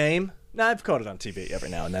 Probably same. Nah, I've caught it on TV every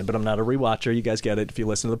now and then, but I'm not a rewatcher. You guys get it if you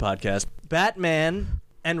listen to the podcast. Batman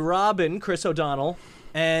and Robin, Chris O'Donnell,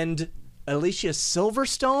 and Alicia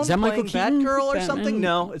Silverstone Is that playing Michael Keaton? Batgirl or Batman? something?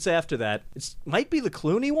 No, it's after that. It might be the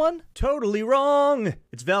Clooney one. Totally wrong.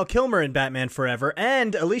 It's Val Kilmer in Batman Forever,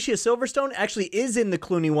 and Alicia Silverstone actually is in the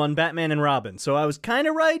Clooney one, Batman and Robin. So I was kind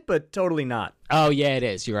of right, but totally not. Oh yeah, it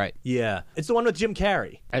is. You're right. Yeah, it's the one with Jim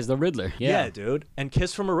Carrey. As the Riddler. Yeah, Yeah. dude. And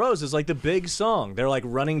Kiss from a Rose is like the big song. They're like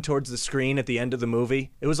running towards the screen at the end of the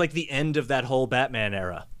movie. It was like the end of that whole Batman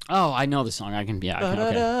era. Oh, I know the song. I can. Okay.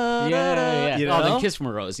 Yeah. You Oh, know? then "Kiss from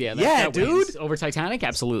a Rose." Yeah. Yeah, that wins. dude. Over Titanic,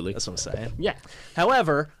 absolutely. That's what I'm saying. Yeah.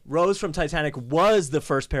 However, Rose from Titanic was the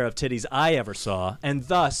first pair of titties I ever saw, and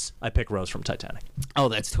thus I pick Rose from Titanic. Oh,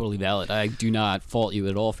 that's totally valid. I do not fault you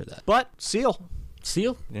at all for that. But Seal.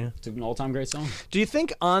 Seal. Yeah. It's an all-time great song. Do you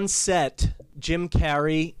think on set Jim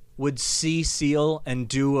Carrey would see Seal and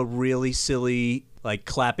do a really silly, like,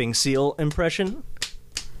 clapping Seal impression?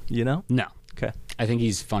 You know? No. Okay. I think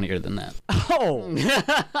he's funnier than that. Oh,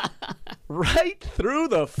 right through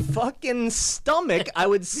the fucking stomach. I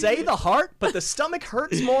would say the heart, but the stomach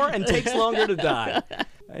hurts more and takes longer to die.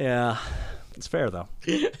 Yeah, it's fair though.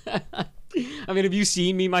 I mean, have you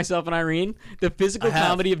seen Me, Myself, and Irene? The physical I have.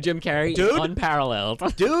 comedy of Jim Carrey Dude. is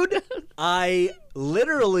unparalleled. Dude, I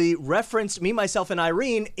literally referenced Me, Myself, and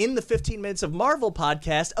Irene in the 15 Minutes of Marvel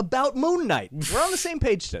podcast about Moon Knight. We're on the same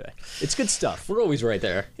page today. It's good stuff. We're always right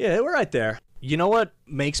there. Yeah, we're right there. You know what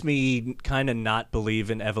makes me kind of not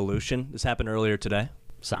believe in evolution? This happened earlier today.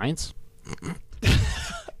 Science?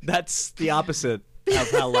 That's the opposite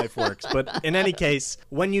of how life works. But in any case,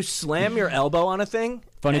 when you slam your elbow on a thing...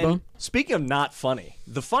 Funny and bone? Speaking of not funny,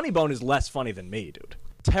 the funny bone is less funny than me, dude.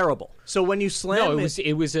 Terrible. So when you slam No,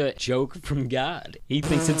 it was a joke from God. He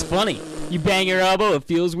thinks it's funny. You bang your elbow, it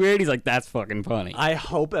feels weird. He's like, that's fucking funny. I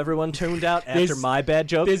hope everyone tuned out after There's- my bad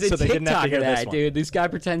joke There's a so they didn't have TikTok to hear of this that, one. dude. This guy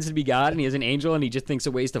pretends to be God, and he has an angel, and he just thinks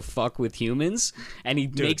of ways to fuck with humans, and he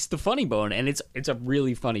makes the funny bone, and it's a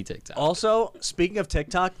really funny TikTok. Also, speaking of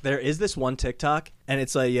TikTok, there is this one TikTok, and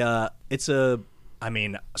it's a, I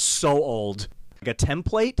mean, so old, like a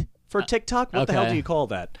template for TikTok. What the hell okay. do you call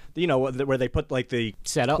that? You know, where they put like the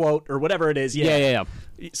Setup? quote or whatever it is. Yeah.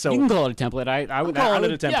 So You can call it a template. I would calling I it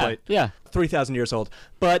would- a template. Yeah. 3,000 years old.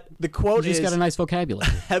 But the quote You just is, got a nice vocabulary.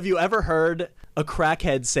 have you ever heard a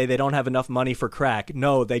crackhead say they don't have enough money for crack?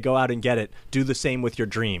 No, they go out and get it. Do the same with your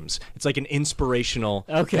dreams. It's like an inspirational.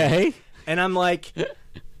 Okay. And I'm like,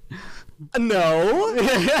 no.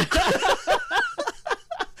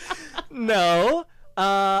 No.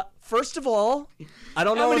 First of all, I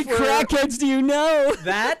don't How know many if we're... crackheads do you know?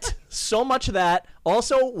 That, so much of that.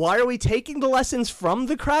 Also, why are we taking the lessons from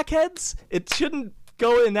the crackheads? It shouldn't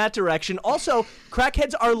go in that direction. Also,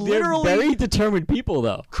 crackheads are literally... They're very determined people,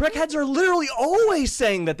 though. Crackheads are literally always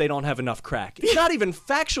saying that they don't have enough crack. It's not even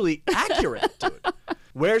factually accurate, dude.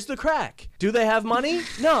 Where's the crack? Do they have money?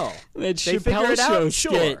 No. That They Chappelle figure it show out? skit.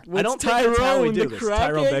 Sure. I What's don't think that's how we Tyrone, do the this. crackhead?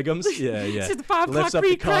 Tyrone Biggums? Yeah. This is the 5 Lifts o'clock up the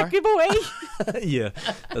free car. crack giveaway. Yeah,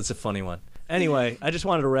 that's a funny one. Anyway, I just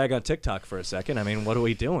wanted to rag on TikTok for a second. I mean, what are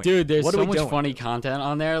we doing? Dude, there's what are so we much doing? funny content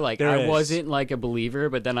on there. Like, There I is. wasn't like a believer,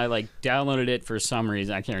 but then I like downloaded it for some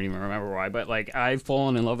reason. I can't even remember why, but like I've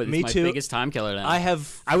fallen in love with it. Me It's too. my biggest time killer now. I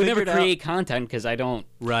would never figured out- create content because I don't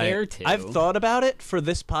care to. I've thought about it for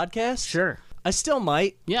this podcast. Sure. I still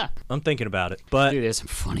might. Yeah. I'm thinking about it. But Dude, there's some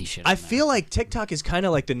funny shit. I on there. feel like TikTok is kind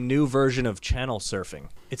of like the new version of channel surfing.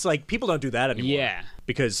 It's like people don't do that anymore. Yeah.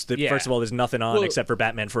 Because, Yeah. first of all, there's nothing on Well- except for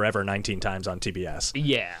Batman Forever 19 times on TBS.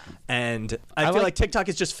 Yeah. And I feel like- like TikTok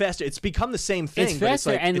is just faster. It's become the same thing, It's but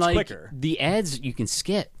faster it's and it's like quicker. the ads you can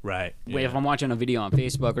skip. Right. Wait, yeah. if I'm watching a video on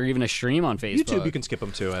Facebook or even a stream on Facebook. YouTube, you can skip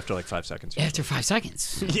them too after like 5 seconds. After 5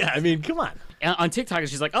 seconds. Yeah, I mean, come on. And on TikTok,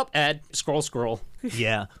 it's just like, ad, scroll.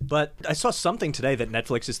 Yeah, but I saw something today that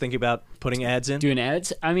Netflix is thinking about putting ads in. Doing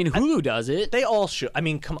ads? I mean, Hulu does it. They all should. I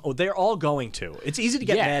mean, come on, they're all going to. It's easy to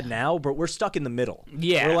get mad now, but we're stuck in the middle.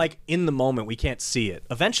 Yeah. We're like in the moment. We can't see it.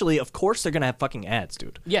 Eventually, of course, they're going to have fucking ads,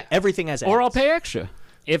 dude. Yeah. Everything has ads. Or I'll pay extra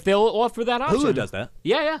if they'll offer that option. Hulu does that.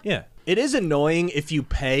 Yeah. Yeah. It is annoying if you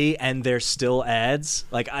pay and there's still ads.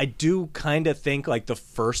 Like, I do kind of think, like, the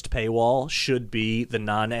first paywall should be the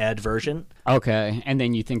non-ad version. Okay, and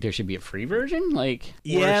then you think there should be a free version? Like,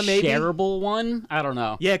 Yeah, or a maybe. shareable one? I don't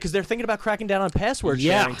know. Yeah, because they're thinking about cracking down on password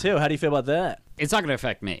Yeah. sharing, too. How do you feel about that? It's not going to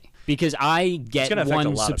affect me because I get gonna affect a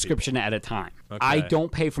one lot of subscription at a time. Okay. I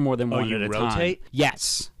don't pay for more than one you at a rotate? time.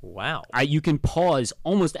 Yes. Wow. You can pause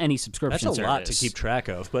almost any subscription That's a lot to service. keep track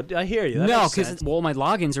of, but I hear you. That No, makes because sense. my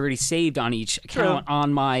login's already saved on each account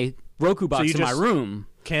on my Roku box you in my just room.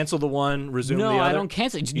 Cancel the one, resume the other? No, I don't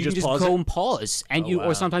cancel it. You can just pause go it? and pause. And wow.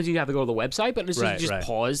 or sometimes you have to go to the website, but it's Right, just right.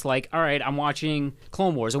 pause. Like, all right, I'm watching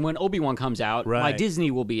Clone Wars, and when Obi-Wan comes out, my Right.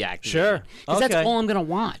 Disney will be activated. Sure. Because that's Okay. all I'm going to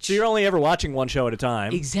watch. So you're only ever watching one show at a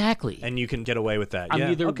time. Exactly. And you can get away with that. I'm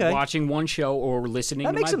yeah. either okay. watching one show or listening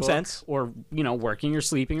That to makes my some book, sense. or, working or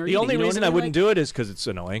sleeping or The eating. only You know reason what I mean? wouldn't do it is because it's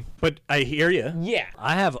annoying. But I hear you. Yeah.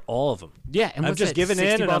 I have all of them. Yeah, and I've what's just that, given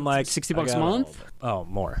 60 in, and I'm bucks- like, $60 I a got all month? of it. Oh,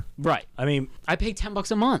 more. Right. I mean, I pay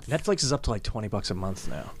 $10 a month. Netflix is up to like $20 a month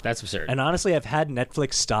now. That's absurd. And honestly, I've had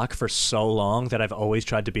Netflix stock for so long that I've always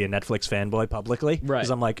tried to be a Netflix fanboy publicly. Right.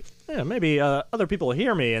 Because I'm like, yeah, maybe other people will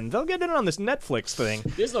hear me and they'll get in on this Netflix thing.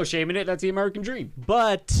 There's no shame in it. That's the American dream.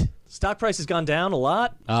 But stock price has gone down a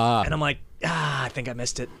lot. Ah. And I'm like, I think I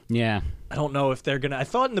missed it. Yeah. I don't know if they're going to. I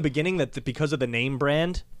thought in the beginning that because of the name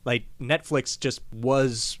brand, like Netflix just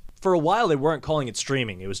was. For a while, they weren't calling it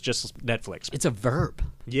streaming. It was just Netflix. It's a verb.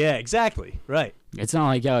 Yeah, exactly. Right. It's not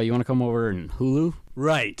like, you want to come over and Hulu?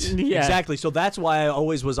 Right. Yeah. Exactly. So that's why I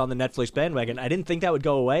always was on the Netflix bandwagon. I didn't think that would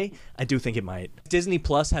go away. I do think it might. Disney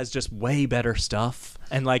Plus has just way better stuff.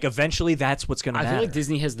 And like eventually that's what's going to I matter. feel like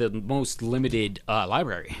Disney has the most limited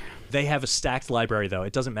library. They have a stacked library though.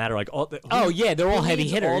 It doesn't matter. Like They're all who heavy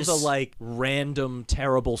needs hitters. All the like random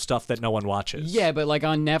terrible stuff that no one watches. Yeah, but like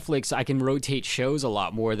on Netflix, I can rotate shows a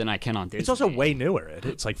lot more than I can on Disney. It's also way newer.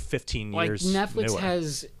 It's like 15 like years Netflix newer.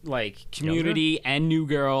 has like Community and New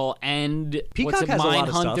Girl and Peacock has a lot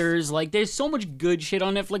of stuff. Mindhunters. Like there's so much good shit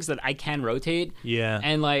on Netflix that I can rotate. Yeah.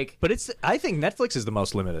 And like But I think Netflix is the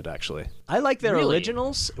most limited, actually. I like their Really?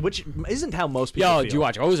 originals, which isn't how most people feel. do you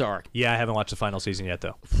watch Ozark? Yeah, I haven't watched the final season yet,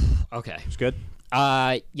 though. Okay. It's good?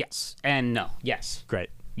 Yes. And no. Yes. Great.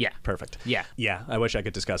 Yeah. Perfect. Yeah. Yeah, I wish I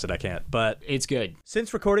could discuss it. I can't. But It's good.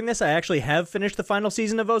 since recording this, I actually have finished the final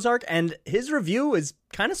season of Ozark, and his review is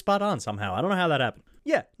kind of spot on somehow. I don't know how that happened.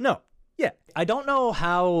 Yeah, no. Yeah. I don't know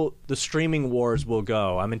how the streaming wars will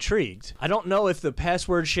go. I'm intrigued. I don't know if the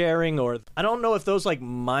password sharing I don't know if those like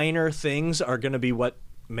minor things are going to be what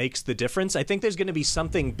makes the difference. I think there's going to be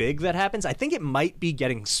something big that happens. I think it might be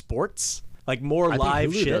getting sports. Like more I think live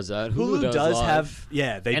Hulu shit. does that. Hulu Hulu does live. have,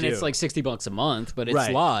 yeah, they And do. it's like $60 a month, but it's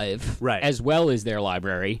Right. live, Right. as well as their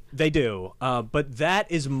library. They do, but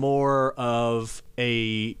that is more of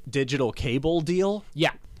a digital cable deal.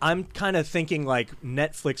 Yeah. I'm kind of thinking like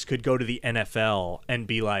Netflix could go to the NFL and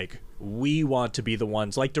be like, we want to be the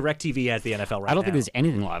ones. Like DirecTV has the NFL right now. I don't think there's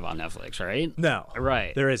anything live on Netflix, right? No.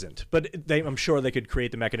 Right. There isn't. But I'm sure they could create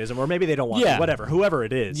the mechanism, or maybe they don't want Yeah. to. Whatever. Whoever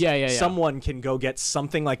it is. Yeah. Someone can go get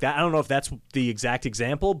something like that. I don't know if that's the exact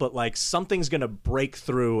example, but like something's going to break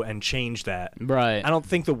through and change that. Right. I don't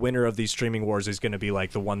think the winner of these streaming wars is going to be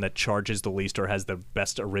like the one that charges the least or has the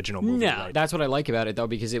best original movie. No, right? that's what I like about it, though,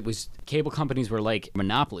 because it was cable companies were like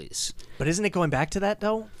monopolies. But isn't it going back to that,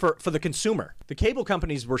 though? For the consumer. The cable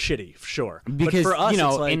companies were shitty, sure. Because, but for us, it's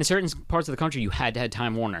like, in certain parts of the country, you had to have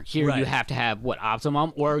Time Warner. Here, Right. you have to have,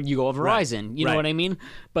 Optimum, or you go Verizon. You know Right. what I mean?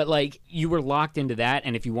 But, like, you were locked into that,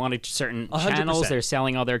 and if you wanted certain 100%. channels, they're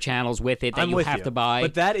selling all their channels with it that I'm you with have you. to buy.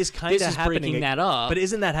 But that is kind This of is happening. breaking that up. But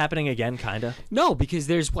isn't that happening again, kind of? No, because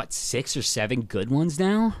there's, 6 or 7 good ones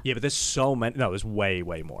now? Yeah, but there's so many. No, there's way,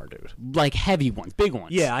 way more, dude. Like, heavy ones, big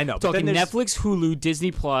ones. Yeah, I know, but Talking then there's- Netflix, Hulu,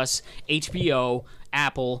 Disney+, HBO,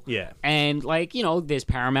 Apple. Yeah. And, there's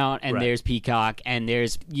Paramount, and Right. there's Peacock, and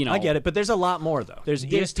there's, I get it, but there's a lot more though. There's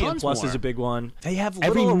ESPN tons Plus more. is a big one. They have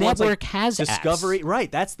Every littler ones, network like has apps. Discovery. Right,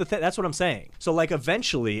 that's that's what I'm saying. So like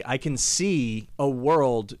eventually I can see a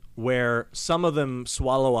world where some of them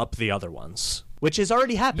swallow up the other ones, which has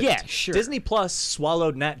already happened. Yeah, sure. Disney Plus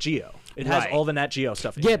swallowed Nat Geo. It has Right. all the Nat Geo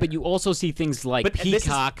stuff in Yeah, there. but you also see things like But- and this is-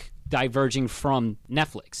 Peacock diverging from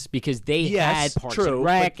Netflix because they Yes, had Parks true, and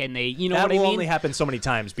Rec, but and they, you know that what I will mean? only happen so many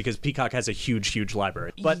times because Peacock has a huge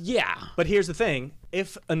library. But yeah. But here's the thing: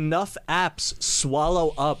 if enough apps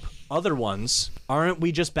swallow up other ones, aren't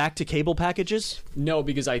we just back to cable packages? No,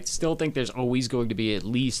 because I still think there's always going to be at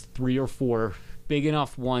least 3 or 4 big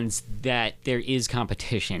enough ones that there is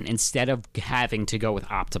competition instead of having to go with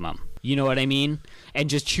Optimum. You know what I mean? And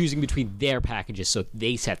just choosing between their packages so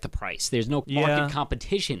they set the price. There's no market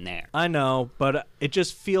competition there. I know, but it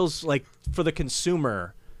just feels like for the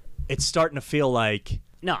consumer, it's starting to feel like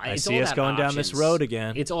I see us going down this road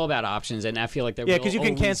again. It's all about options, and I feel like there will because you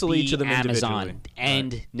can cancel each of them Amazon individually.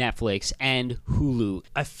 and Netflix and Hulu.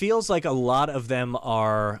 It feels like a lot of them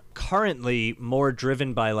are currently more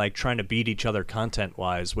driven by like trying to beat each other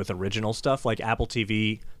content-wise with original stuff, like Apple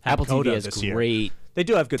TV. Apple Coda TV is this great. Year. They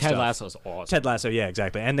do have good stuff. Ted Lasso's awesome. Ted Lasso, yeah,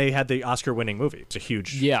 exactly. And they had the Oscar-winning movie. It's a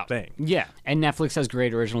huge thing. Yeah, and Netflix has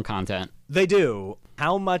great original content. They do.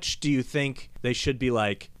 How much do you think they should be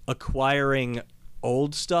like acquiring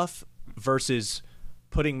old stuff versus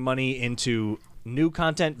putting money into new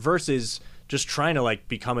content versus just trying to like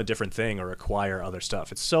become a different thing or acquire other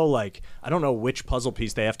stuff? It's so like I don't know which puzzle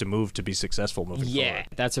piece they have to move to be successful moving forward.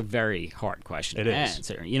 That's a very hard question to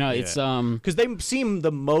answer. You know, it's because they seem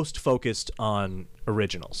the most focused on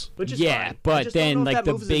originals, which is fine. But then like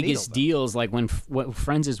the biggest deals, like what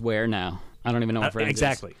Friends is where now. I don't even know what Friends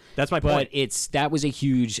exactly. is. That's my point. But that was a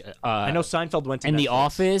huge. I know Seinfeld went to and Netflix. The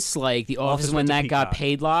Office, like The Office when that got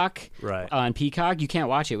paid lock on Peacock, you can't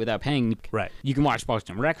watch it without paying. Right. You can watch Parks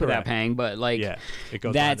and Rec without paying, but like it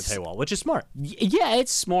goes behind the paywall, which is smart. Yeah,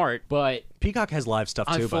 it's smart, but Peacock has live stuff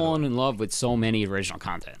too. I've fallen in love with so many original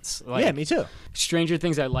contents. Like, yeah, me too. Stranger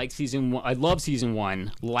Things, I liked season 1. I love season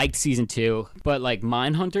 1. Liked season 2, but like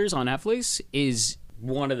Mindhunters on Netflix is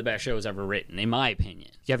one of the best shows ever written, in my opinion.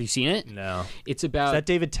 Have you seen it? No. It's about... Is that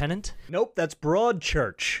David Tennant? Nope, that's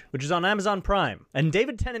Broadchurch, which is on Amazon Prime. And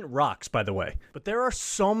David Tennant rocks, by the way. But there are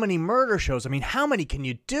so many murder shows. I mean, how many can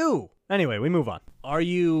you do? Anyway, we move on. Are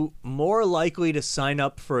you more likely to sign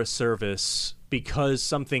up for a service because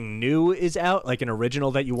something new is out, like an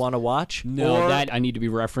original that you want to watch? No, that I need to be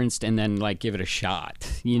referenced and then like give it a shot.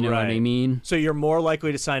 You know what I mean? So you're more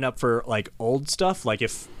likely to sign up for like old stuff? Like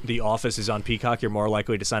if The Office is on Peacock, you're more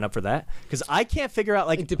likely to sign up for that? Because I can't figure out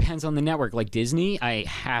like... It depends on the network. Like Disney, I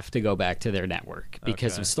have to go back to their network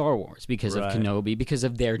because of Star Wars, because of Kenobi, because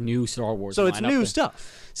of their new Star Wars. So it's new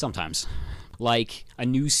stuff? Sometimes. Like a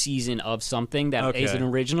new season of something that is an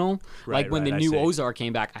original. Like when the new Ozark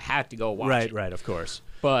came back, I had to go watch it. Right, of course.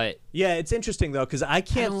 But yeah, it's interesting though because I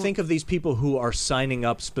can't think of these people who are signing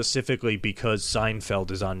up specifically because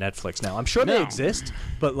Seinfeld is on Netflix now. I'm sure they exist,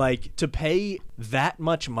 but like to pay that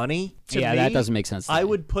much money to me, that doesn't make sense to I me.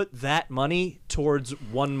 would put that money towards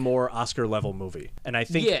one more Oscar level movie, and I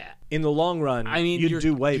think in the long run, I mean, you'd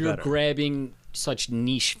do way you're better. Grabbing such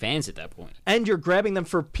niche fans at that point, and you're grabbing them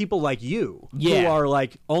for people like you who are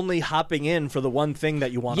like only hopping in for the one thing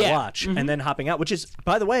that you want to watch and then hopping out, which is,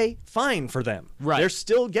 by the way, fine for them. They're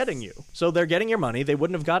still getting you, so they're getting your money. They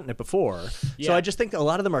wouldn't have gotten it before. So I just think a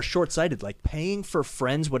lot of them are short-sighted. Like paying for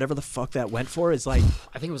Friends, whatever the fuck that went for, is like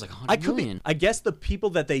I think it was like $100 million. I guess the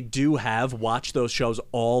people that they do have watch those shows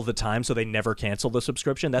all the time, so they never cancel the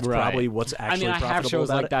subscription. That's probably what's actually profitable. I have shows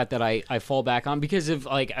about like that I fall back on because of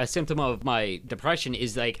like a symptom of my depression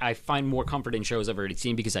is like I find more comfort in shows I've already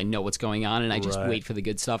seen because I know what's going on and I just wait for the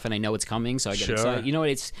good stuff and I know it's coming, so I get excited. You know,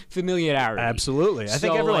 it's familiarity. Absolutely. I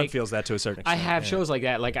think everyone feels that to a certain extent. I have shows like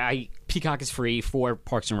that. Like Peacock is free for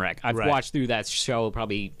Parks and Rec. I've watched through that show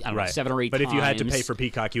probably 7 or 8 times. But if you had to pay for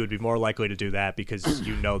Peacock, you would be more likely to do that because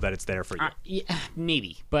you know that it's there for you. Yeah,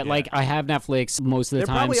 maybe. But like I have Netflix most of the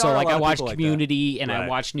time, so like I watch Community and I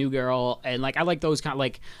watch New Girl and like I like those kind of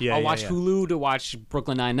like I'll watch Hulu to watch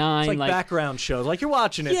Brooklyn Nine-Nine. It's like background shows. Like you're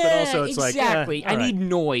watching it, but also it's exactly. like I need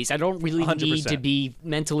noise. I don't really 100%. need to be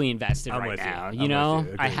mentally invested right now. You know,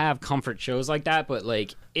 I have comfort shows like that, but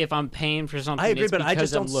like if I'm paying for something, I agree, it's but I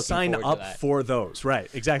just I'm don't looking sign forward up to that. for those. Right,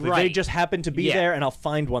 exactly. Right. They just happen to be there, and I'll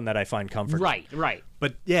find one that I find comforting. Right.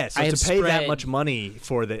 But yeah, so to pay that much money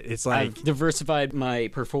for it's like I've diversified my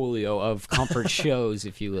portfolio of comfort shows,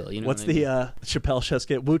 if you will. You know what's what I mean? the Chappelle show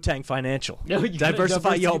skit? Wu-Tang Financial. No, you gotta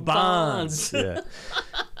Diversify your diversity bonds.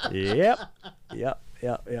 Yeah.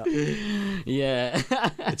 Yep. Yeah.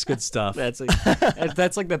 It's good stuff. That's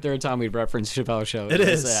like the third time we've referenced Chappelle Show. It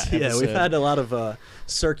is. Yeah, we've had a lot of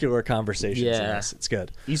circular conversations. Yeah. Yes, it's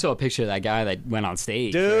good. You saw a picture of that guy that went on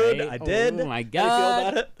stage, dude. right? I did. Oh my How do you feel god.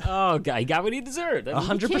 about it? Oh god, he got what he deserved.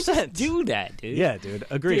 100%. Do that, dude. Yeah, dude.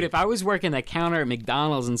 Agreed. Dude, if I was working the counter at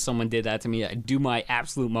McDonald's and someone did that to me, I'd do my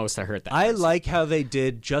absolute most to hurt that I person. like how they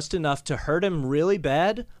did just enough to hurt him really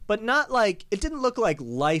bad, but not like, it didn't look like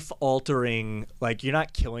life-altering, like you're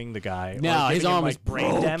not killing the guy. No, or his giving him, arm like, was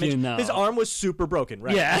brain damage. broken, though. His arm was super broken,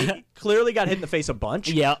 right? Yeah. He clearly got hit in the face a bunch.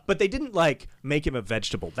 Yeah. But they didn't, like, make him a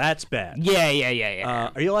vegetable. That's bad.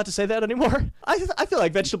 Yeah. Are you allowed to say that anymore? I feel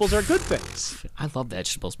like vegetables are good things. I love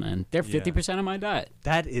vegetables, man. They're 50% of my diet.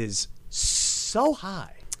 That is so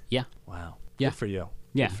high. Yeah. Wow. Yeah. Good for you.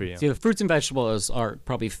 Yeah. Good for you. See, fruits and vegetables are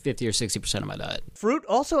probably 50 or 60% of my diet. Fruit,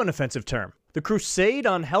 also an offensive term. The crusade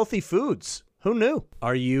on healthy foods. Who knew?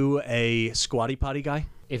 Are you a Squatty Potty guy?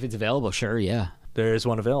 If it's available, sure, yeah. There is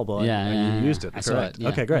one available. And you used it. I saw Correct. it. Yeah,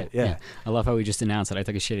 Okay, great. Yeah. I love how we just announced that I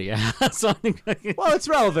took a shit at your house. Well, it's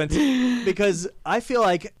relevant because I feel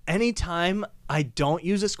like anytime I don't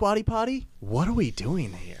use a Squatty Potty, what are we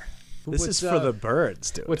doing here? This is for the birds,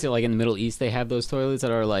 dude. What's it like in the Middle East? They have those toilets that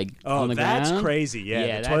are like on the ground. Oh, that's crazy. Yeah, Yeah,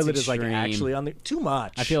 the that's toilet is like extreme. actually on the too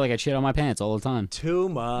much. I feel like I shit on my pants all the time. too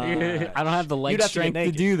much. I don't have the leg You'd have strength to,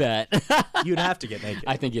 to do that. You'd have to get naked.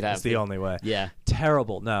 I think you'd have That's to. the only way. Yeah.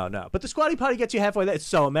 Terrible. No. But the Squatty Potty gets you halfway there. It's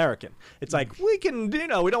so American. It's like, we can, we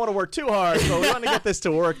don't want to work too hard, but we want to get this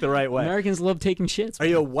to work the right way. Americans love taking shits. Are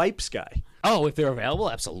you a wipes guy? Oh, if they're available,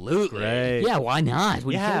 absolutely. Great. Yeah, why not?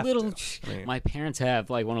 When You you feel have little, to. my parents have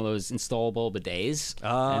like one of those installable bidets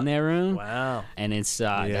Uh, in their room. Wow. And it's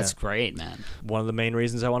that's great, man. One of the main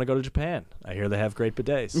reasons I want to go to Japan. I hear they have great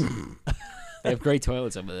bidets. They have great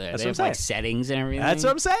toilets over there. That's they what have I'm like saying. settings and everything. That's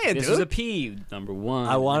what I'm saying, This dude. is a P, number one.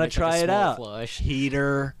 I want to and then try it's it like a small out. Flush.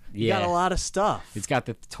 Heater. You got Yeah. a lot of stuff. It's got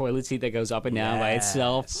the toilet seat that goes up and down by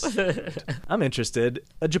itself. I'm interested.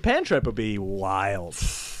 A Japan trip would be wild.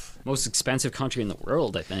 Most expensive country in the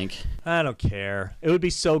world, I think. I don't care. It would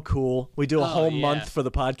be so cool. We do a whole yeah. month for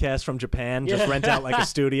the podcast from Japan. Just rent out like a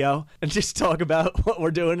studio and just talk about what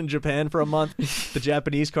we're doing in Japan for a month. The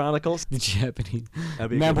Japanese Chronicles. The Japanese. That'd be a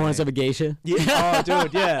good Remember once name. of a geisha? Yeah. Oh,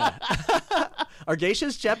 dude, yeah. Are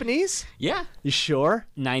geishas Japanese? Yeah. You sure?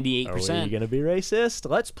 98%. Are we going to be racist?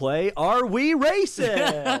 Let's play Are We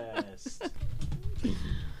Racist?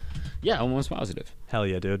 Yeah, almost positive. Hell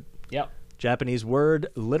yeah, dude. Yep. Japanese word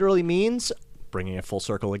literally means, bringing it full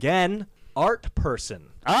circle again, art person.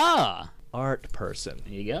 Ah, Art person.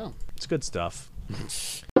 there you go. It's good stuff.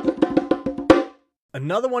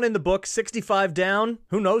 Another one in the book, 65 down.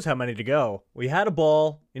 Who knows how many to go? We had a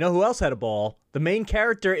ball. You know who else had a ball? The main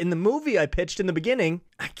character in the movie I pitched in the beginning.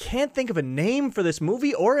 I can't think of a name for this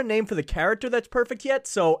movie or a name for the character that's perfect yet.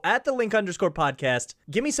 So at the link_podcast,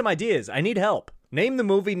 give me some ideas. I need help. Name the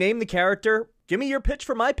movie, name the character. Give me your pitch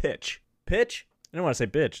for my pitch. Pitch? I don't want to say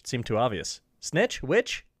bitch. It seemed too obvious. Snitch?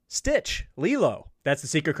 Witch? Stitch. Lilo. That's the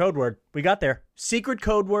secret code word. We got there. Secret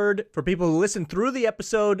code word for people who listen through the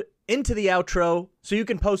episode into the outro. So you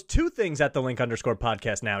can post two things at the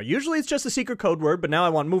link_podcast now. Usually it's just a secret code word, but now I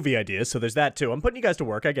want movie ideas, so there's that too. I'm putting you guys to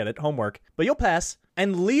work. I get it. Homework. But you'll pass.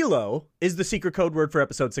 And Lilo is the secret code word for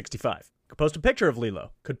episode 65. Could post a picture of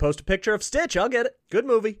Lilo. Could post a picture of Stitch. I'll get it. Good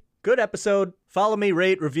movie. Good episode. Follow me,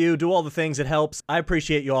 rate, review, do all the things. It helps. I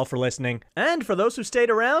appreciate you all for listening. And for those who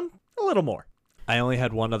stayed around, a little more. I only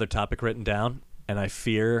had one other topic written down, and I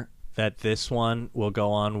fear that this one will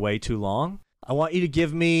go on way too long. I want you to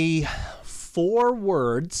give me 4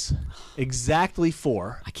 words, exactly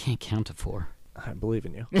 4. I can't count to 4. I believe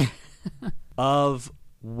in you. Of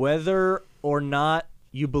whether or not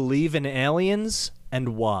you believe in aliens and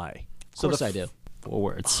why. Of course I do. 4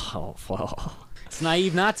 words. Oh, well. It's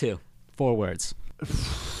naive not to. 4 words.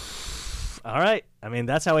 All right. I mean,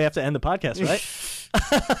 that's how we have to end the podcast, right?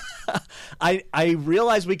 I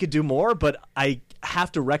realize we could do more, but I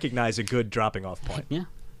have to recognize a good dropping off point. Yeah.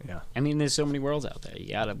 Yeah. I mean, there's so many worlds out there. You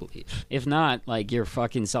gotta believe. If not, like, you're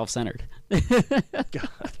fucking self-centered.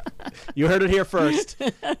 You heard it here first.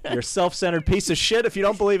 You're a self-centered piece of shit if you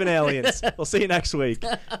don't believe in aliens. We'll see you next week.